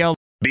Radio.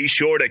 Be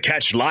sure to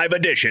catch live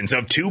editions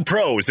of Two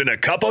Pros and a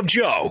Cup of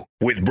Joe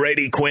with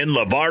Brady Quinn,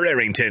 LeVar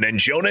Arrington, and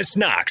Jonas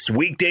Knox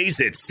weekdays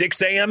at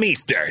 6 a.m.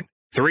 Eastern,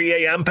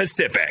 3 a.m.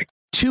 Pacific.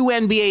 Two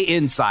NBA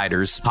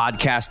insiders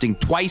podcasting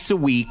twice a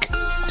week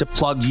to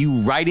plug you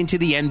right into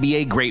the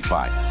NBA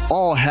grapevine.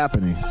 All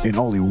happening in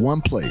only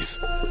one place.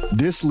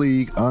 This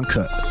League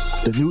Uncut,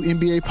 the new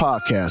NBA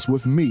podcast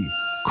with me,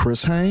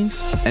 Chris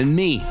Haynes, and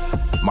me,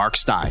 Mark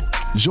Stein.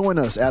 Join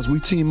us as we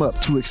team up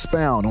to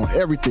expound on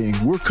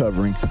everything we're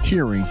covering,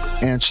 hearing,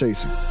 and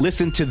chasing.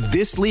 Listen to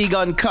This League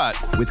Uncut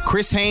with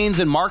Chris Haynes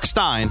and Mark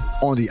Stein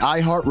on the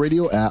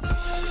iHeartRadio app,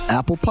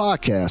 Apple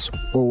Podcasts,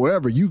 or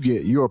wherever you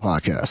get your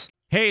podcasts.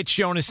 Hey, it's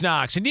Jonas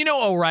Knox, and you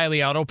know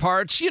O'Reilly Auto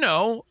Parts, you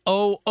know,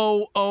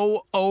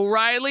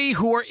 O'Reilly,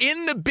 who are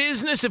in the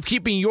business of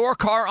keeping your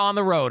car on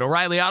the road.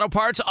 O'Reilly Auto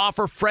Parts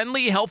offer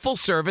friendly, helpful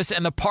service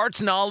and the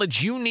parts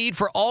knowledge you need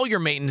for all your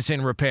maintenance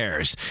and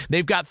repairs.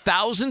 They've got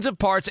thousands of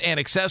parts and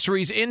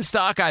accessories in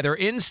stock, either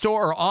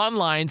in-store or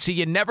online, so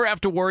you never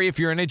have to worry if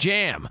you're in a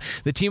jam.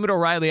 The team at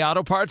O'Reilly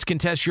Auto Parts can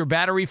test your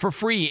battery for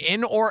free,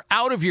 in or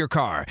out of your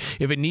car.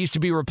 If it needs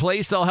to be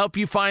replaced, they'll help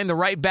you find the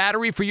right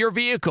battery for your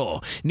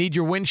vehicle. Need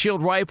your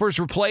windshield wipers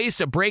replaced,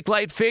 a brake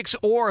light fix,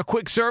 or a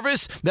quick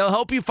service? They'll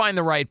help you find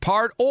the right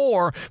part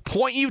or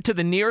point you to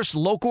the nearest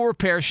local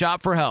repair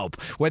shop for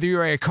help. Whether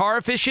you're a car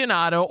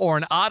aficionado or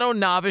an auto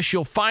novice,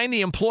 you'll find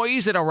the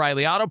employees at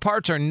O'Reilly Auto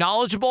Parts are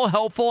knowledgeable,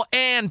 helpful,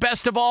 and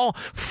best of all,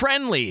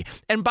 friendly.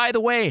 And by the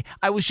way,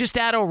 I was just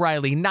at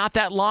O'Reilly not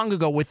that long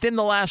ago, within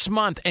the last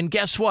month, and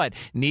guess what?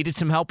 Needed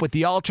some help with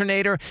the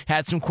alternator,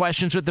 had some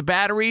questions with the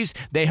batteries.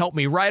 They helped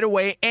me right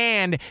away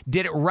and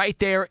did it right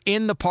there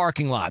in the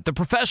parking lot. The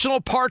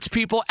professional parts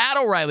people at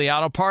O'Reilly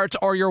Auto Parts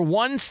are your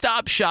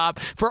one-stop shop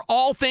for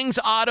all things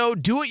auto,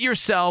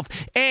 do-it-yourself,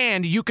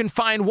 and you can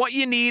find what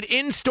you need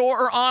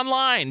in-store or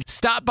online.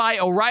 Stop by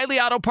O'Reilly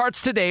Auto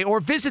Parts today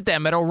or visit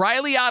them at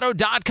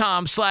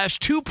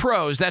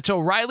O'ReillyAuto.com/2pros. That's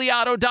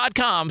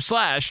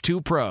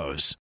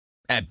O'ReillyAuto.com/2pros.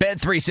 At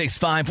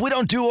Bet365, we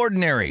don't do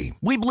ordinary.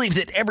 We believe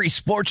that every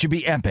sport should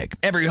be epic.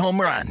 Every home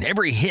run,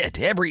 every hit,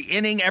 every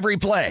inning, every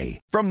play.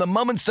 From the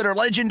moments that are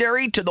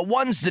legendary to the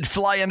ones that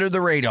fly under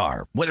the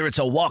radar. Whether it's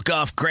a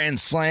walk-off grand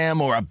slam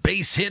or a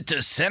base hit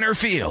to center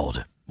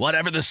field.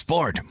 Whatever the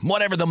sport,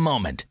 whatever the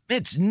moment.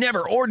 It's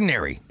never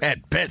ordinary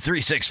at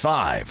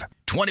Bet365.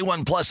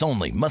 21 plus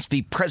only. Must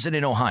be present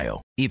in Ohio.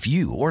 If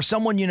you or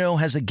someone you know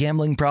has a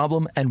gambling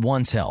problem and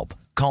wants help,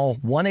 call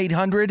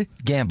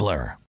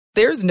 1-800-GAMBLER.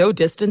 There's no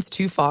distance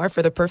too far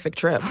for the perfect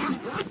trip.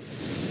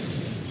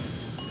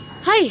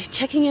 Hi,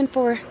 checking in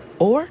for...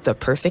 Or the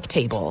perfect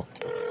table.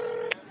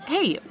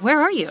 Hey,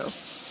 where are you?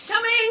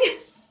 Coming!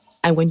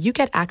 And when you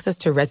get access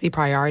to Resi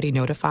Priority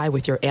Notify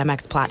with your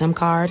Amex Platinum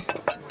card...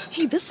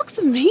 Hey, this looks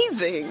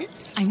amazing.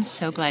 I'm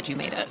so glad you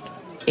made it.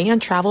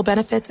 And travel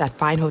benefits at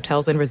fine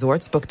hotels and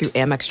resorts booked through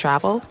Amex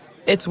Travel.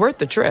 It's worth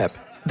the trip.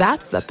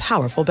 That's the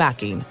powerful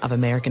backing of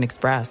American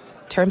Express.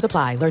 Terms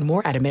apply. Learn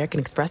more at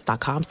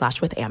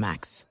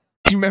americanexpress.com/withAmex.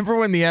 Do you remember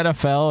when the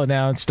NFL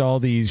announced all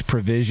these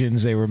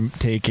provisions they were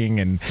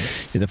taking and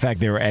the fact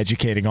they were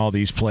educating all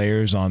these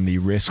players on the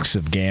risks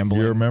of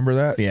gambling? You remember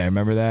that? Yeah, I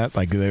remember that.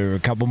 Like, there were a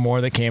couple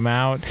more that came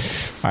out.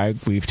 All right,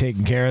 we've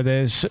taken care of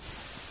this.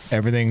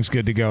 Everything's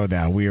good to go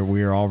now. We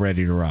are all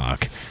ready to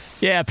rock.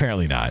 Yeah,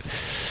 apparently not.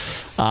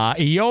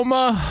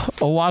 Ioma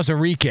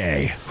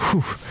Owazarike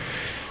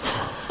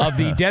of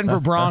the Denver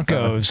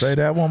Broncos. Say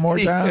that one more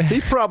time.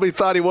 He probably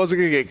thought he wasn't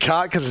going to get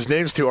caught because his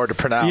name's too hard to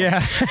pronounce.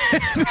 Yeah.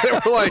 They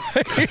were like,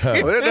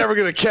 well, they're never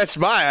going to catch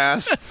my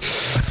ass.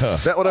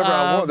 That whatever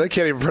I want, they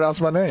can't even pronounce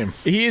my name.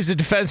 He is a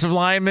defensive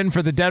lineman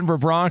for the Denver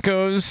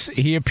Broncos.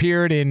 He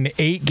appeared in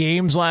 8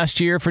 games last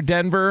year for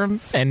Denver,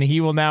 and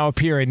he will now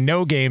appear in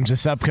no games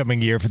this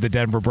upcoming year for the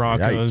Denver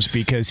Broncos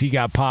because he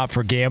got popped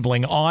for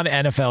gambling on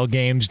NFL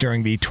games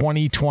during the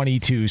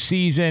 2022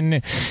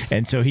 season,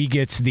 and so he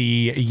gets the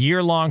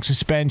year-long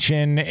suspension,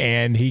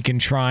 and he can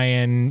try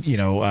and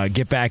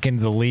get back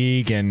into the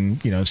league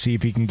and see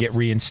if he can get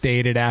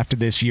reinstated after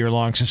this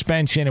year-long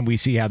suspension, and we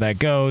see how that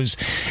goes.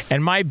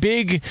 And my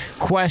big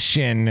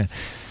question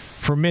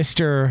for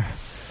Mr.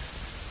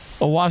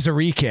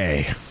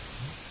 Owazarike,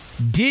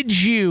 did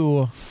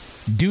you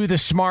do the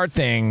smart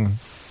thing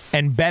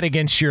and bet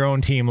against your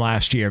own team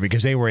last year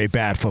because they were a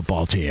bad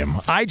football team?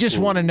 I just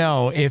want to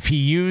know if he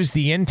used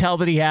the intel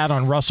that he had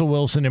on Russell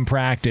Wilson in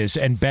practice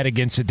and bet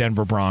against the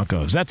Denver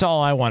Broncos. That's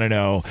all I want to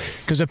know,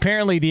 because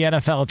apparently the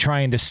NFL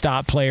trying to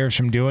stop players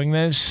from doing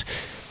this,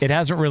 it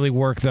hasn't really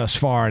worked thus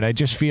far, and I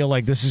just feel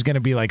like this is going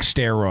to be like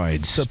steroids.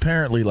 It's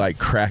apparently like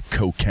crack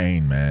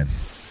cocaine, man.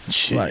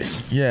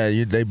 Jeez.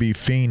 They be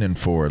fiending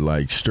for it,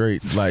 like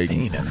straight, like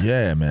fiending.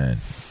 Yeah, man.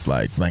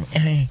 Like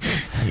he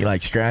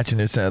like scratching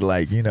his head,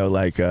 like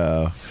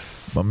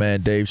my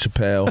man Dave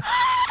Chappelle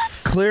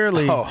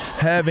clearly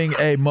having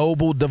a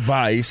mobile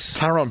device.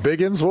 Tyrone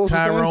Biggins? What was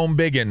his name? Tyrone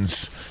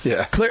Biggins.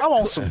 Yeah. I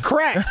want some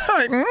crack.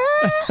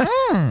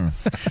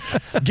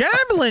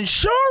 Gambling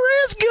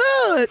sure is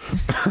good.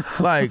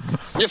 Like,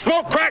 you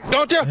smoke crack,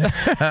 don't you?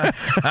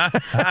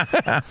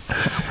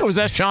 Was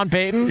that Sean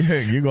Payton?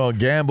 You're going to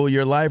gamble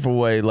your life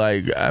away.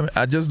 Like,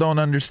 I just don't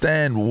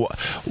understand.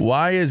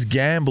 Why is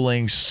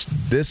gambling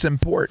this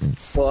important?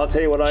 Well, I'll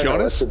tell you what I know.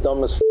 It's the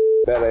dumbest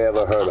bet I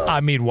ever heard of. I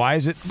mean, why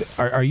is it?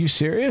 Are you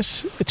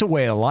serious? It's a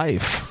way of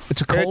life.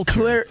 It's a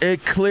culture.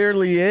 It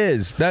clearly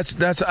is.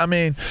 That's. I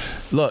mean,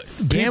 look,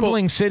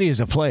 Gambling City is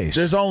a place.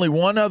 There's only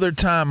one other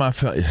time I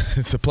felt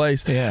it's a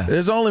place. Yeah.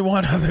 There's only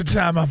one other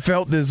time I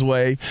felt this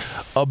way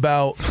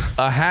about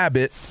a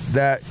habit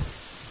that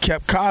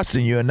kept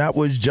costing you, and that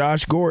was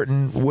Josh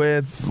Gordon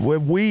with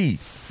weed.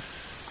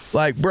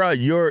 Like, bro,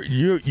 you're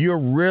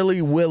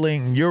really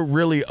willing. You're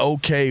really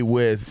okay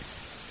with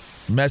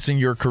messing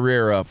your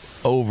career up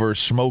over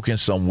smoking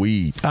some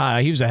weed.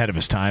 He was ahead of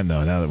his time,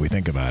 though, now that we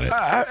think about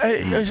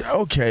it.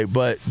 Okay,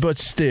 but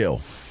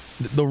still,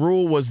 the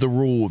rule was the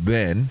rule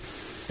then,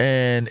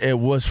 and it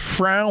was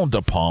frowned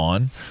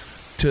upon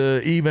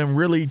to even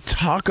really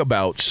talk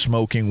about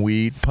smoking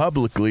weed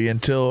publicly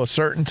until a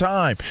certain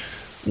time.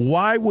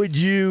 Why would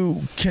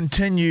you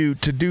continue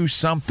to do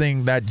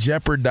something that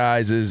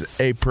jeopardizes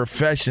a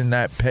profession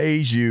that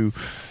pays you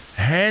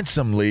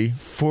handsomely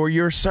for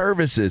your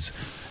services?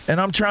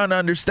 And I'm trying to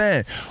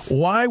understand,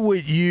 why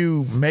would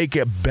you make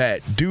a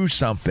bet, do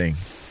something?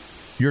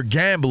 You're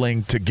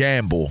gambling to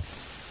gamble.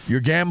 You're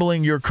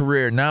gambling your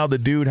career. Now the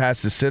dude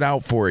has to sit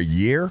out for a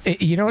year.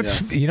 You know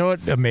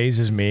what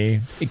amazes me?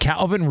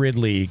 Calvin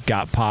Ridley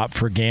got popped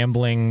for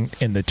gambling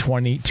in the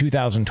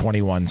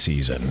 2021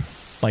 season.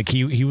 Like,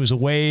 he was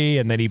away,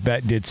 and then he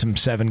did some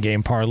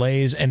 7-game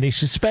parlays, and they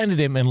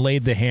suspended him and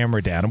laid the hammer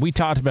down. And we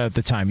talked about it at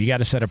the time. You got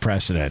to set a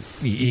precedent.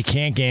 You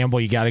can't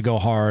gamble. You got to go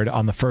hard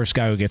on the first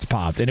guy who gets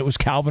popped. And it was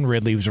Calvin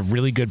Ridley, who was a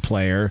really good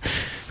player,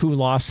 who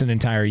lost an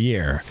entire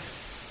year.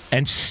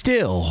 And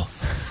still,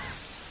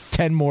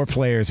 10 more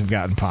players have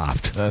gotten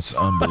popped. That's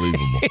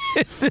unbelievable.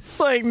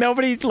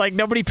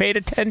 Nobody paid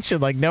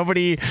attention. Like,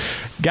 nobody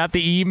got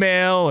the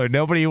email, or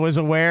nobody was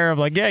aware of,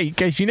 like, yeah,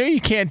 guys, you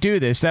can't do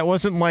this. That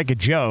wasn't like a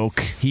joke.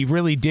 He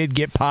really did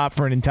get popped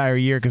for an entire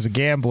year because of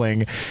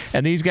gambling.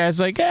 And these guys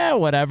like,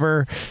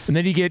 whatever. And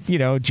then you get,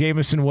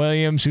 Jameson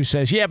Williams, who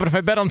says, yeah, but if I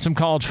bet on some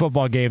college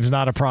football games,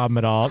 not a problem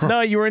at all.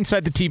 No, you were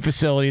inside the team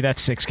facility.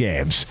 That's 6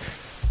 games.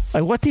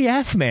 Like, what the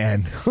F,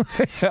 man?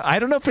 I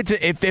don't know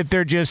if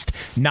they're just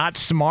not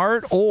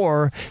smart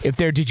or if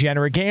they're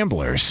degenerate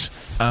gamblers.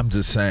 I'm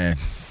just saying.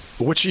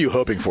 What are you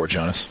hoping for,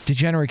 Jonas?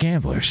 Degenerate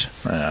gamblers.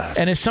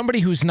 And as somebody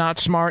who's not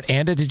smart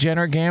and a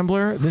degenerate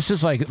gambler, this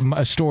is like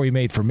a story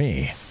made for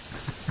me.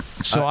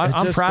 So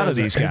I'm proud of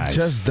these guys. It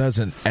just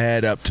doesn't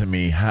add up to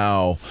me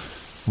how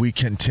we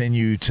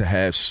continue to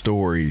have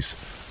stories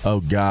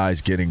of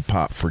guys getting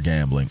popped for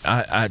gambling.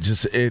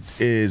 It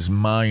is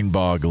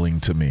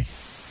mind-boggling to me.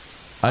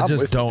 I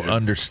just don't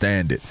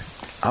understand it.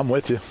 I'm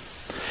with you.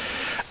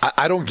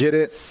 I don't get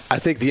it. I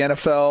think the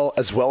NFL,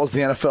 as well as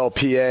the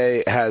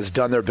NFLPA, has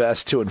done their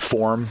best to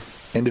inform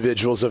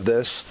individuals of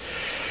this.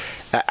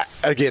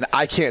 Again,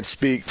 I can't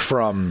speak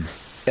from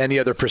any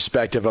other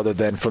perspective other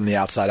than from the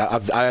outside.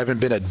 I haven't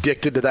been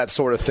addicted to that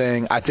sort of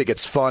thing. I think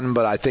it's fun,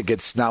 but I think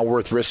it's not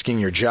worth risking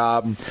your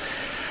job.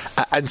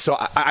 And so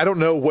I don't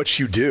know what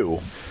you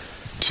do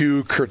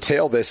to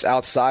curtail this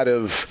outside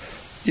of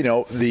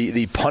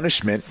the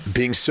punishment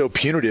being so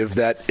punitive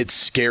that it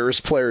scares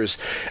players.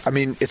 I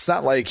mean, it's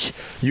not like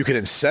you can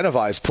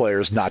incentivize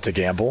players not to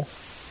gamble.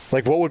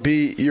 Like, what would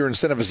be your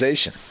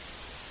incentivization?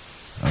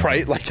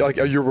 Right? Like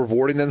are you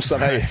rewarding them some?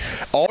 Hey,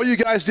 all you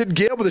guys didn't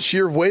gamble this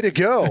year. Way to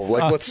go!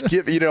 Like, let's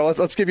give you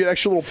an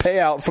extra little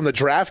payout from the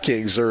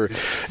DraftKings or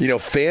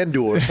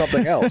FanDuel or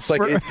something else.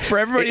 Like, for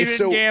everybody who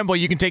didn't gamble,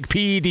 you can take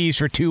PEDs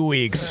for 2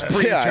 weeks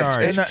free of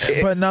charge.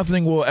 But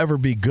nothing will ever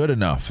be good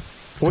enough.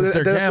 Well,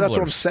 that's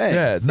what I'm saying.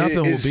 Yeah,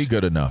 nothing will be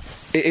good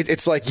enough.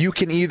 It's like you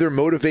can either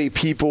motivate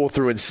people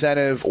through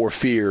incentive or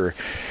fear.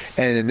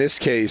 And in this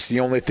case,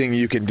 the only thing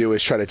you can do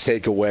is try to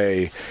take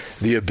away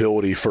the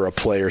ability for a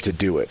player to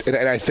do it. And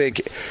I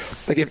think,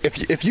 like,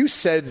 if you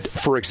said,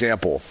 for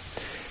example,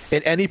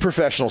 in any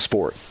professional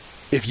sport,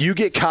 if you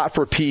get caught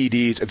for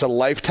PEDs, it's a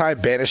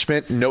lifetime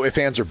banishment, no ifs,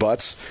 ands, or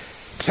buts.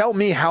 Tell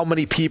me how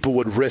many people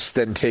would risk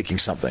then taking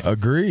something.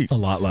 Agreed. A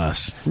lot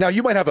less. Now,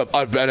 you might have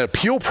an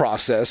appeal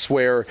process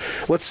where,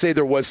 let's say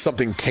there was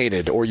something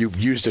tainted or you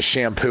used a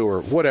shampoo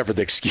or whatever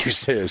the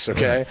excuse is,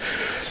 okay?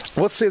 Right.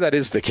 Let's say that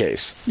is the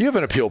case. You have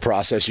an appeal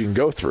process you can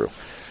go through.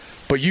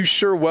 But you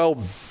sure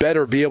well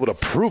better be able to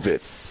prove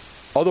it.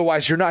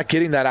 Otherwise, you're not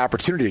getting that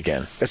opportunity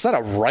again. It's not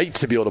a right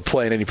to be able to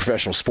play in any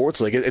professional sports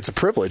league. It's a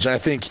privilege. And I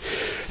think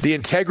the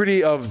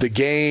integrity of the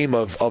game,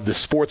 of the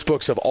sports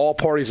books, of all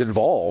parties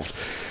involved,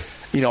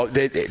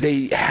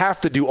 they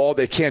have to do all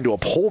they can to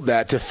uphold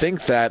that, to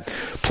think that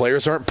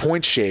players aren't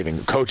point shaving,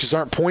 coaches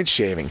aren't point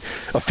shaving,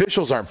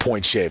 officials aren't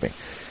point shaving.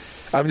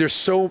 I mean, there's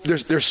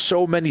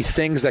so many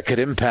things that could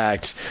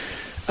impact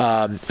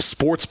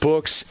sports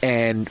books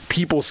and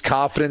people's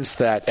confidence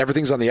that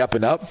everything's on the up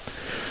and up,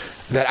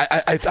 that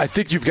I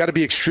think you've got to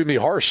be extremely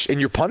harsh in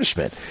your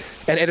punishment.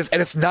 And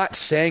it's not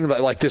saying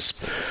that like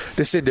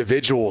this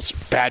individual's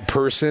a bad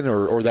person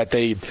or that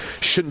they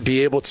shouldn't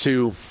be able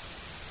to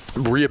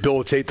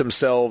rehabilitate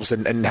themselves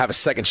and have a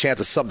second chance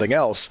at something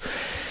else.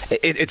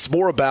 It's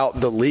more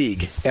about the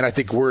league, and I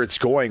think where it's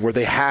going, where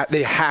they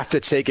have to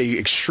take an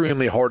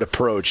extremely hard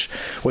approach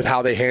with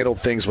how they handle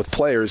things with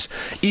players,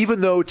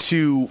 even though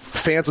to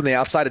fans on the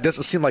outside it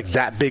doesn't seem like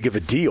that big of a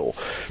deal,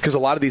 because a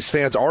lot of these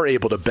fans are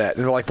able to bet,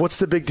 and they're like, what's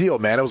the big deal,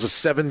 man? It was a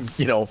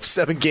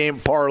 7-game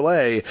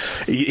parlay.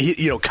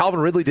 Calvin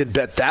Ridley didn't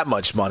bet that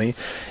much money.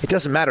 It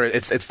doesn't matter.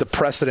 It's the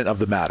precedent of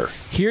the matter.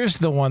 Here's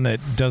the one that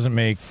doesn't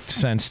make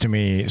sense to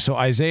me. So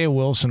Isaiah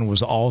Wilson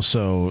was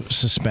also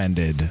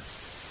suspended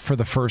for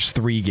the first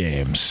 3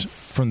 games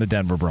from the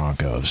Denver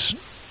Broncos.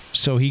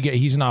 So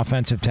he's an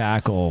offensive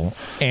tackle,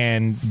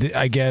 and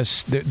I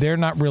guess they're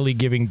not really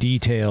giving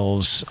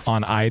details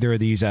on either of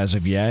these as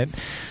of yet.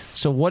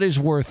 So what is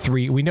worth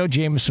 3? We know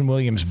Jameson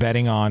Williams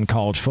betting on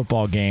college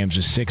football games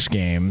is 6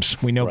 games.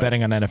 We know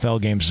betting on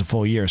NFL games is a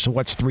full year. So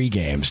what's 3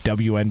 games?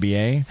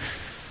 WNBA?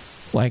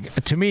 Like,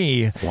 to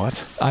me,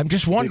 what? I'm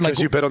just wondering. Because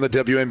you bet on the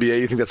WNBA,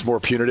 you think that's more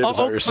punitive? Is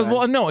that what you're saying?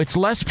 Well, no, it's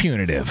less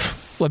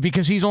punitive.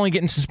 Because he's only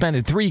getting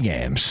suspended 3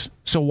 games.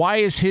 So why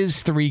is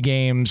his 3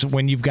 games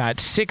when you've got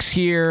 6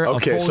 here?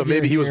 Okay, so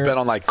maybe he was bet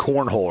on like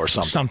cornhole or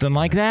something. Something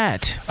like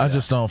that. I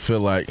just don't feel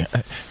like.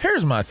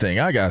 Here's my thing.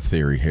 I got a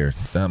theory here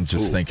that I'm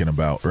just thinking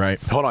about. Right.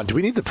 Hold on. Do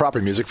we need the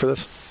proper music for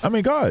this? I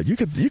mean, go ahead. You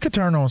could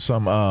turn on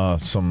some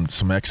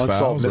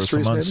X-Files or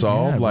some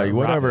Unsolved,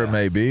 whatever it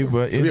may be.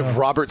 But we have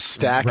Robert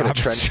Stack in a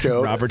trench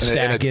coat. Robert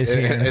Stack is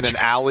here in an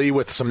alley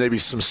with some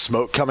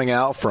smoke coming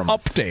out from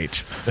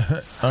Update.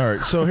 All right.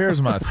 So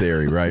here's my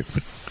theory. Right.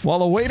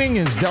 While awaiting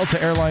his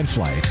Delta airline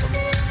flight.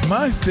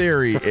 My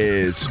theory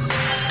is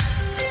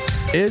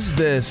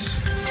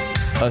this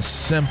a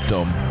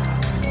symptom,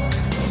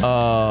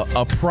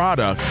 a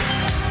product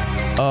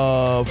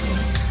of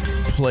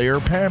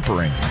player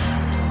pampering?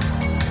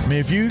 I mean,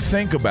 if you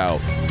think about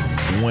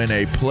when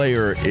a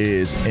player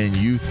is in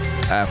youth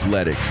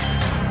athletics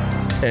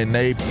and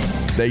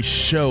they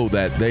show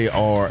that they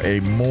are a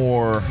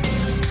more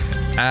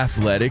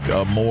athletic,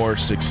 a more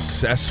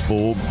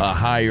successful, a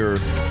higher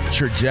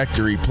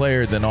trajectory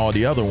player than all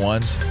the other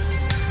ones,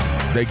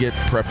 they get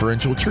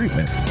preferential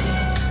treatment.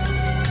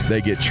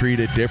 They get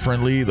treated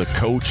differently. The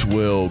coach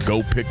will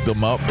go pick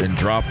them up and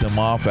drop them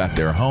off at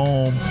their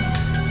home.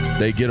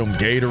 They get them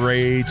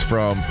Gatorades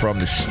from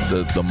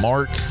the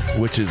marts,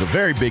 which is a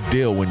very big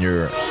deal when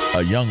you're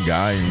a young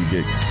guy and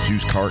you get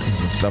juice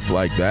cartons and stuff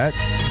like that.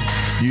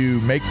 You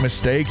make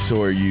mistakes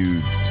or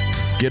you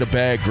get a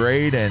bad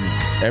grade, and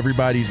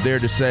everybody's there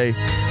to say,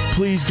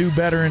 please do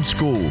better in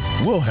school.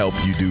 We'll help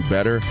you do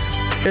better.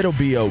 It'll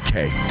be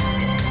okay.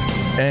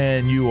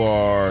 And you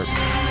are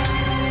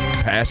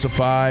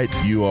pacified,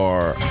 you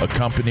are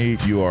accompanied,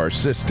 you are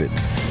assisted.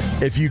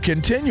 If you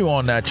continue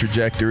on that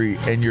trajectory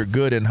and you're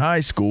good in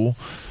high school,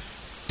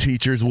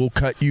 teachers will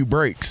cut you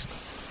breaks.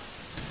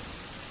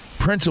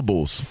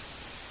 Principals,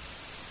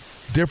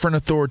 different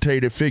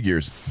authoritative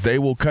figures, they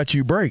will cut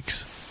you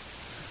breaks.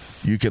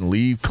 You can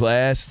leave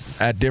class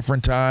at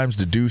different times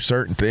to do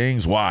certain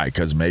things. Why?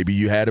 Because maybe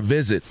you had a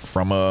visit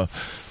from a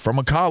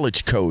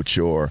college coach,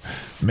 or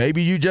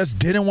maybe you just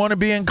didn't want to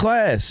be in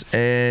class.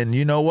 And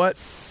you know what?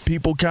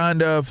 People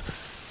kind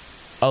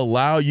of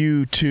allow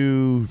you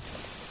to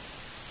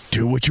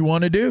do what you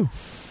want to do.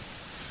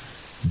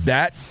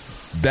 That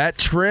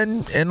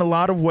trend in a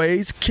lot of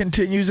ways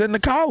continues into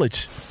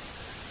college.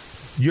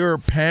 You're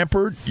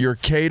pampered, you're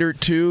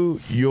catered to,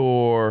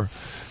 you're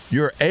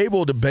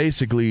able to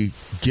basically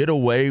get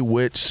away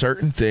with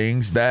certain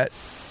things that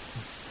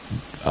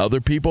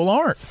other people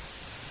aren't.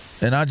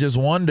 And I just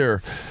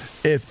wonder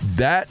if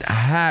that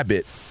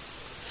habit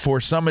for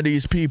some of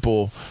these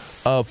people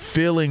of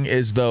feeling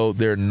as though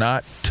they're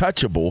not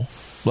touchable,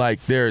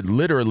 like they're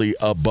literally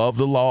above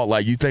the law.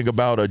 Like you think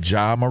about a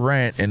Ja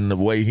Morant and the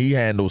way he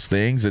handles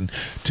things, and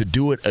to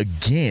do it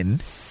again,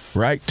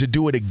 right? To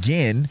do it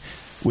again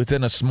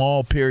within a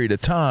small period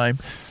of time.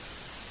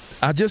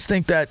 I just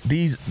think that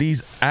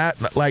these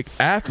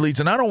athletes,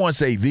 and I don't want to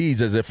say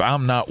these as if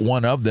I'm not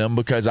one of them,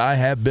 because I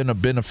have been a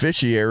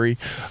beneficiary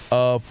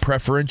of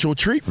preferential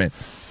treatment.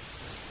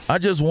 I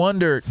just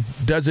wonder,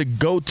 is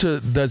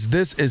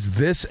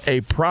this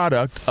a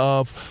product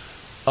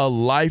of a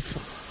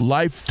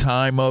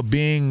lifetime of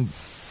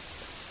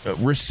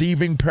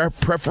receiving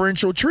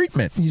preferential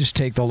treatment? You just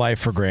take the life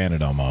for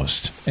granted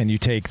almost, and you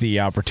take the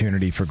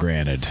opportunity for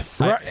granted.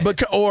 Right.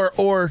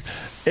 Or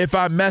if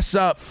I mess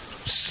up,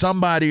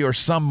 somebody or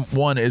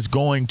someone is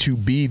going to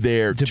be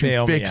there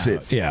to fix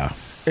it. Yeah.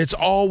 It's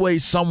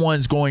always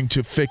someone's going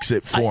to fix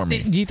it for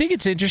me. Do you think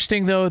it's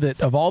interesting, though, that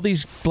of all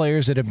these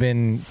players that have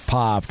been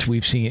popped,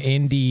 we've seen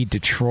Indy,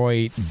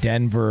 Detroit,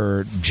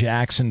 Denver,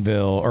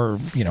 Jacksonville, or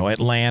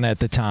Atlanta at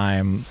the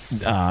time,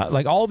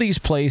 like all these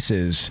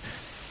places,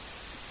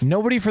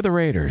 nobody for the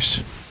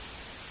Raiders.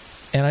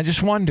 And I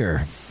just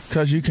wonder,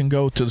 Because you can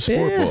go to the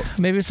sport book.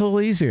 Maybe it's a little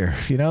easier.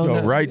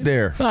 Go right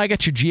there. No, I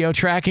got your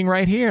geo-tracking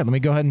right here. Let me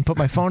go ahead and put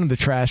my phone in the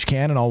trash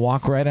can, and I'll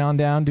walk right on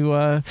down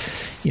to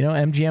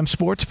MGM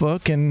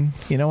Sportsbook, and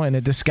in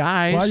a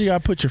disguise. Why you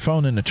got to put your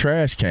phone in the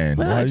trash can?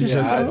 What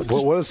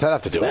does that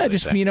have to do with it?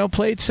 Just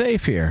play it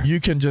safe here. You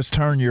can just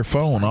turn your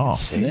phone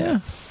off. Yeah.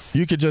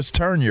 You could just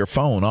turn your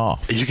phone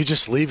off. You could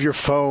just leave your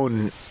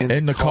phone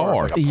in the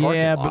car.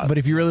 Like but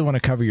if you really want to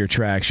cover your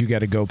tracks, you got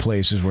to go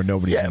places where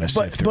nobody's going to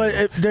sift through.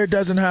 But there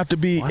doesn't have to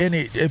be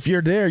any. If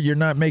you're there, you're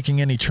not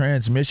making any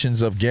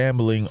transmissions of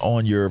gambling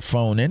on your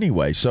phone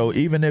anyway. So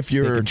even if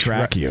they can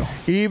track you,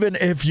 even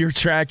if your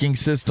tracking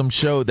system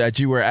showed that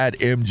you were at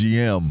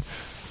MGM,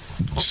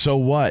 so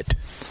what?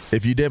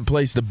 If you didn't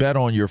place the bet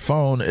on your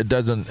phone, it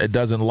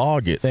doesn't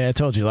log it. I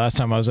told you last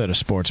time I was at a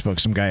sports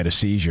book, some guy had a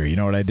seizure. You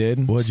know what I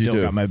did? What'd you do?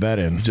 Still got my bet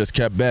in. You just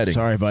kept betting.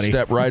 Sorry, buddy.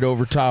 Step right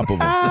over top of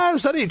him.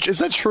 Is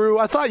that true?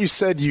 I thought you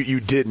said you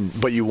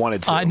didn't, but you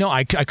wanted to. No,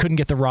 I couldn't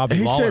get the Robbie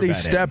He Lawler said he bet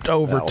stepped in.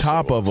 over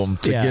top of him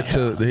to get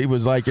to. He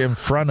was like in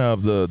front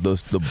of the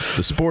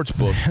sports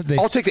book.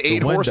 I'll take the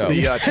 8 horse in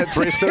the 10th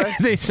race today.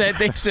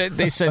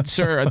 they said,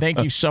 sir,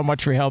 thank you so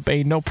much for your help.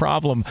 Hey, no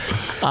problem.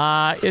 Can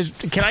I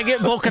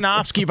get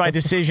Volkanovski by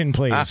decision,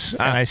 please?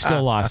 And I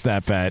still lost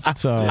that bet.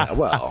 So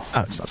well,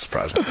 that's not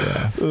surprising.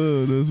 That's what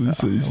he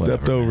said. He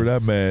stepped over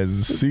that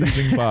man's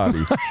seething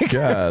body.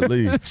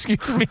 Golly.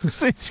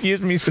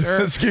 Excuse me,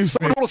 sir. Excuse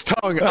me. Someone's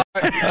tongue.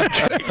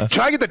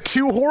 Can I get the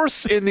 2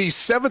 horse in the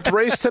 7th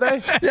race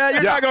today? Yeah,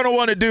 you're not going to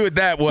want to do it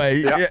that way.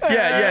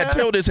 Yeah.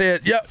 Tilt his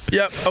head. Yep.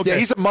 Okay. Yeah,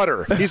 he's a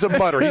mutter. He's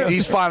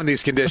fine in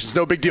these conditions.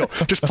 No big deal.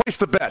 Just place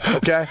the bet,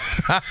 okay?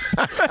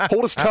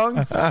 Hold his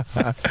tongue.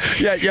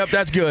 Yep,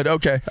 that's good.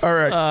 Okay. All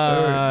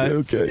right.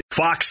 Okay.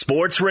 Fox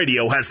Sports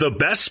Radio has the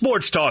best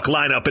sports talk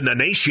lineup in the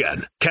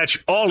nation.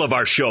 Catch all of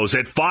our shows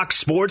at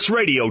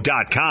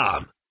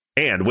foxsportsradio.com.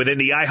 And within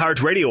the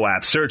iHeartRadio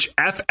app, search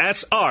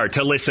FSR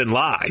to listen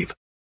live.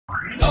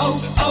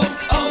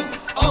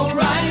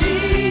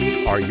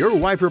 O'Reilly. Are your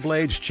wiper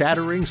blades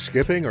chattering,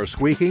 skipping, or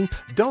squeaking?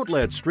 Don't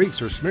let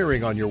streaks or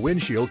smearing on your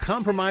windshield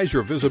compromise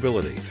your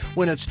visibility.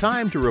 When it's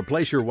time to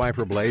replace your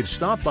wiper blades,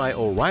 stop by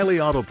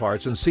O'Reilly Auto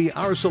Parts and see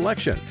our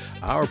selection.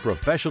 Our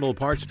professional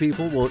parts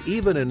people will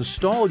even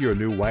install your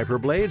new wiper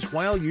blades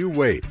while you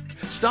wait.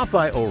 Stop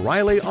by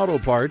O'Reilly Auto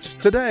Parts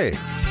today.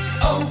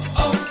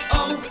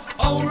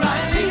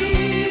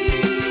 O'Reilly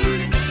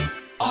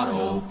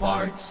Auto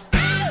Parts.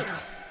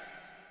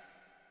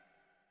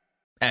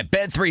 At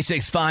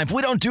Bet365,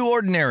 we don't do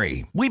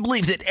ordinary. We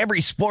believe that every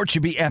sport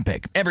should be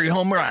epic. Every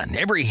home run,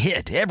 every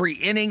hit, every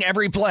inning,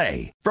 every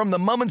play. From the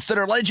moments that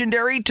are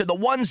legendary to the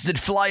ones that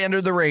fly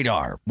under the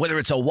radar. Whether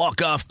it's a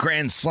walk-off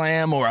grand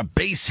slam or a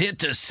base hit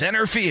to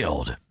center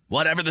field.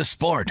 Whatever the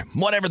sport,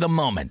 whatever the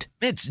moment.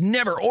 It's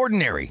never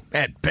ordinary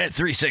at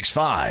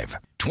Bet365.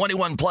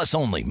 21 plus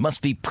only. Must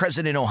be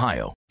present in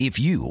Ohio. If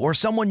you or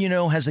someone you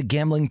know has a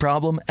gambling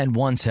problem and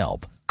wants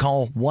help,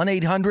 call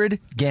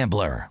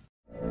 1-800-GAMBLER.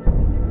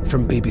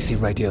 From BBC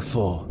Radio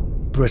 4,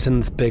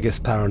 Britain's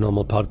biggest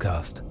paranormal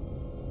podcast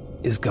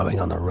is going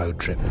on a road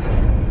trip.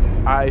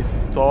 I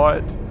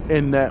thought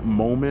in that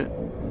moment,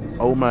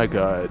 oh my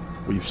God,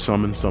 we've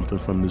summoned something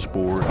from this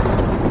board.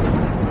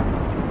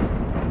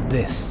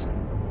 This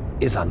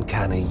is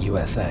Uncanny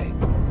USA.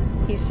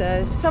 He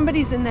says,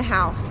 somebody's in the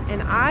house,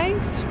 and I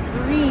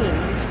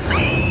screamed.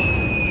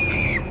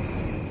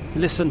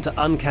 Listen to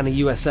Uncanny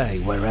USA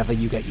wherever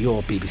you get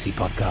your BBC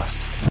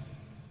podcasts,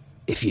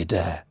 if you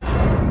dare.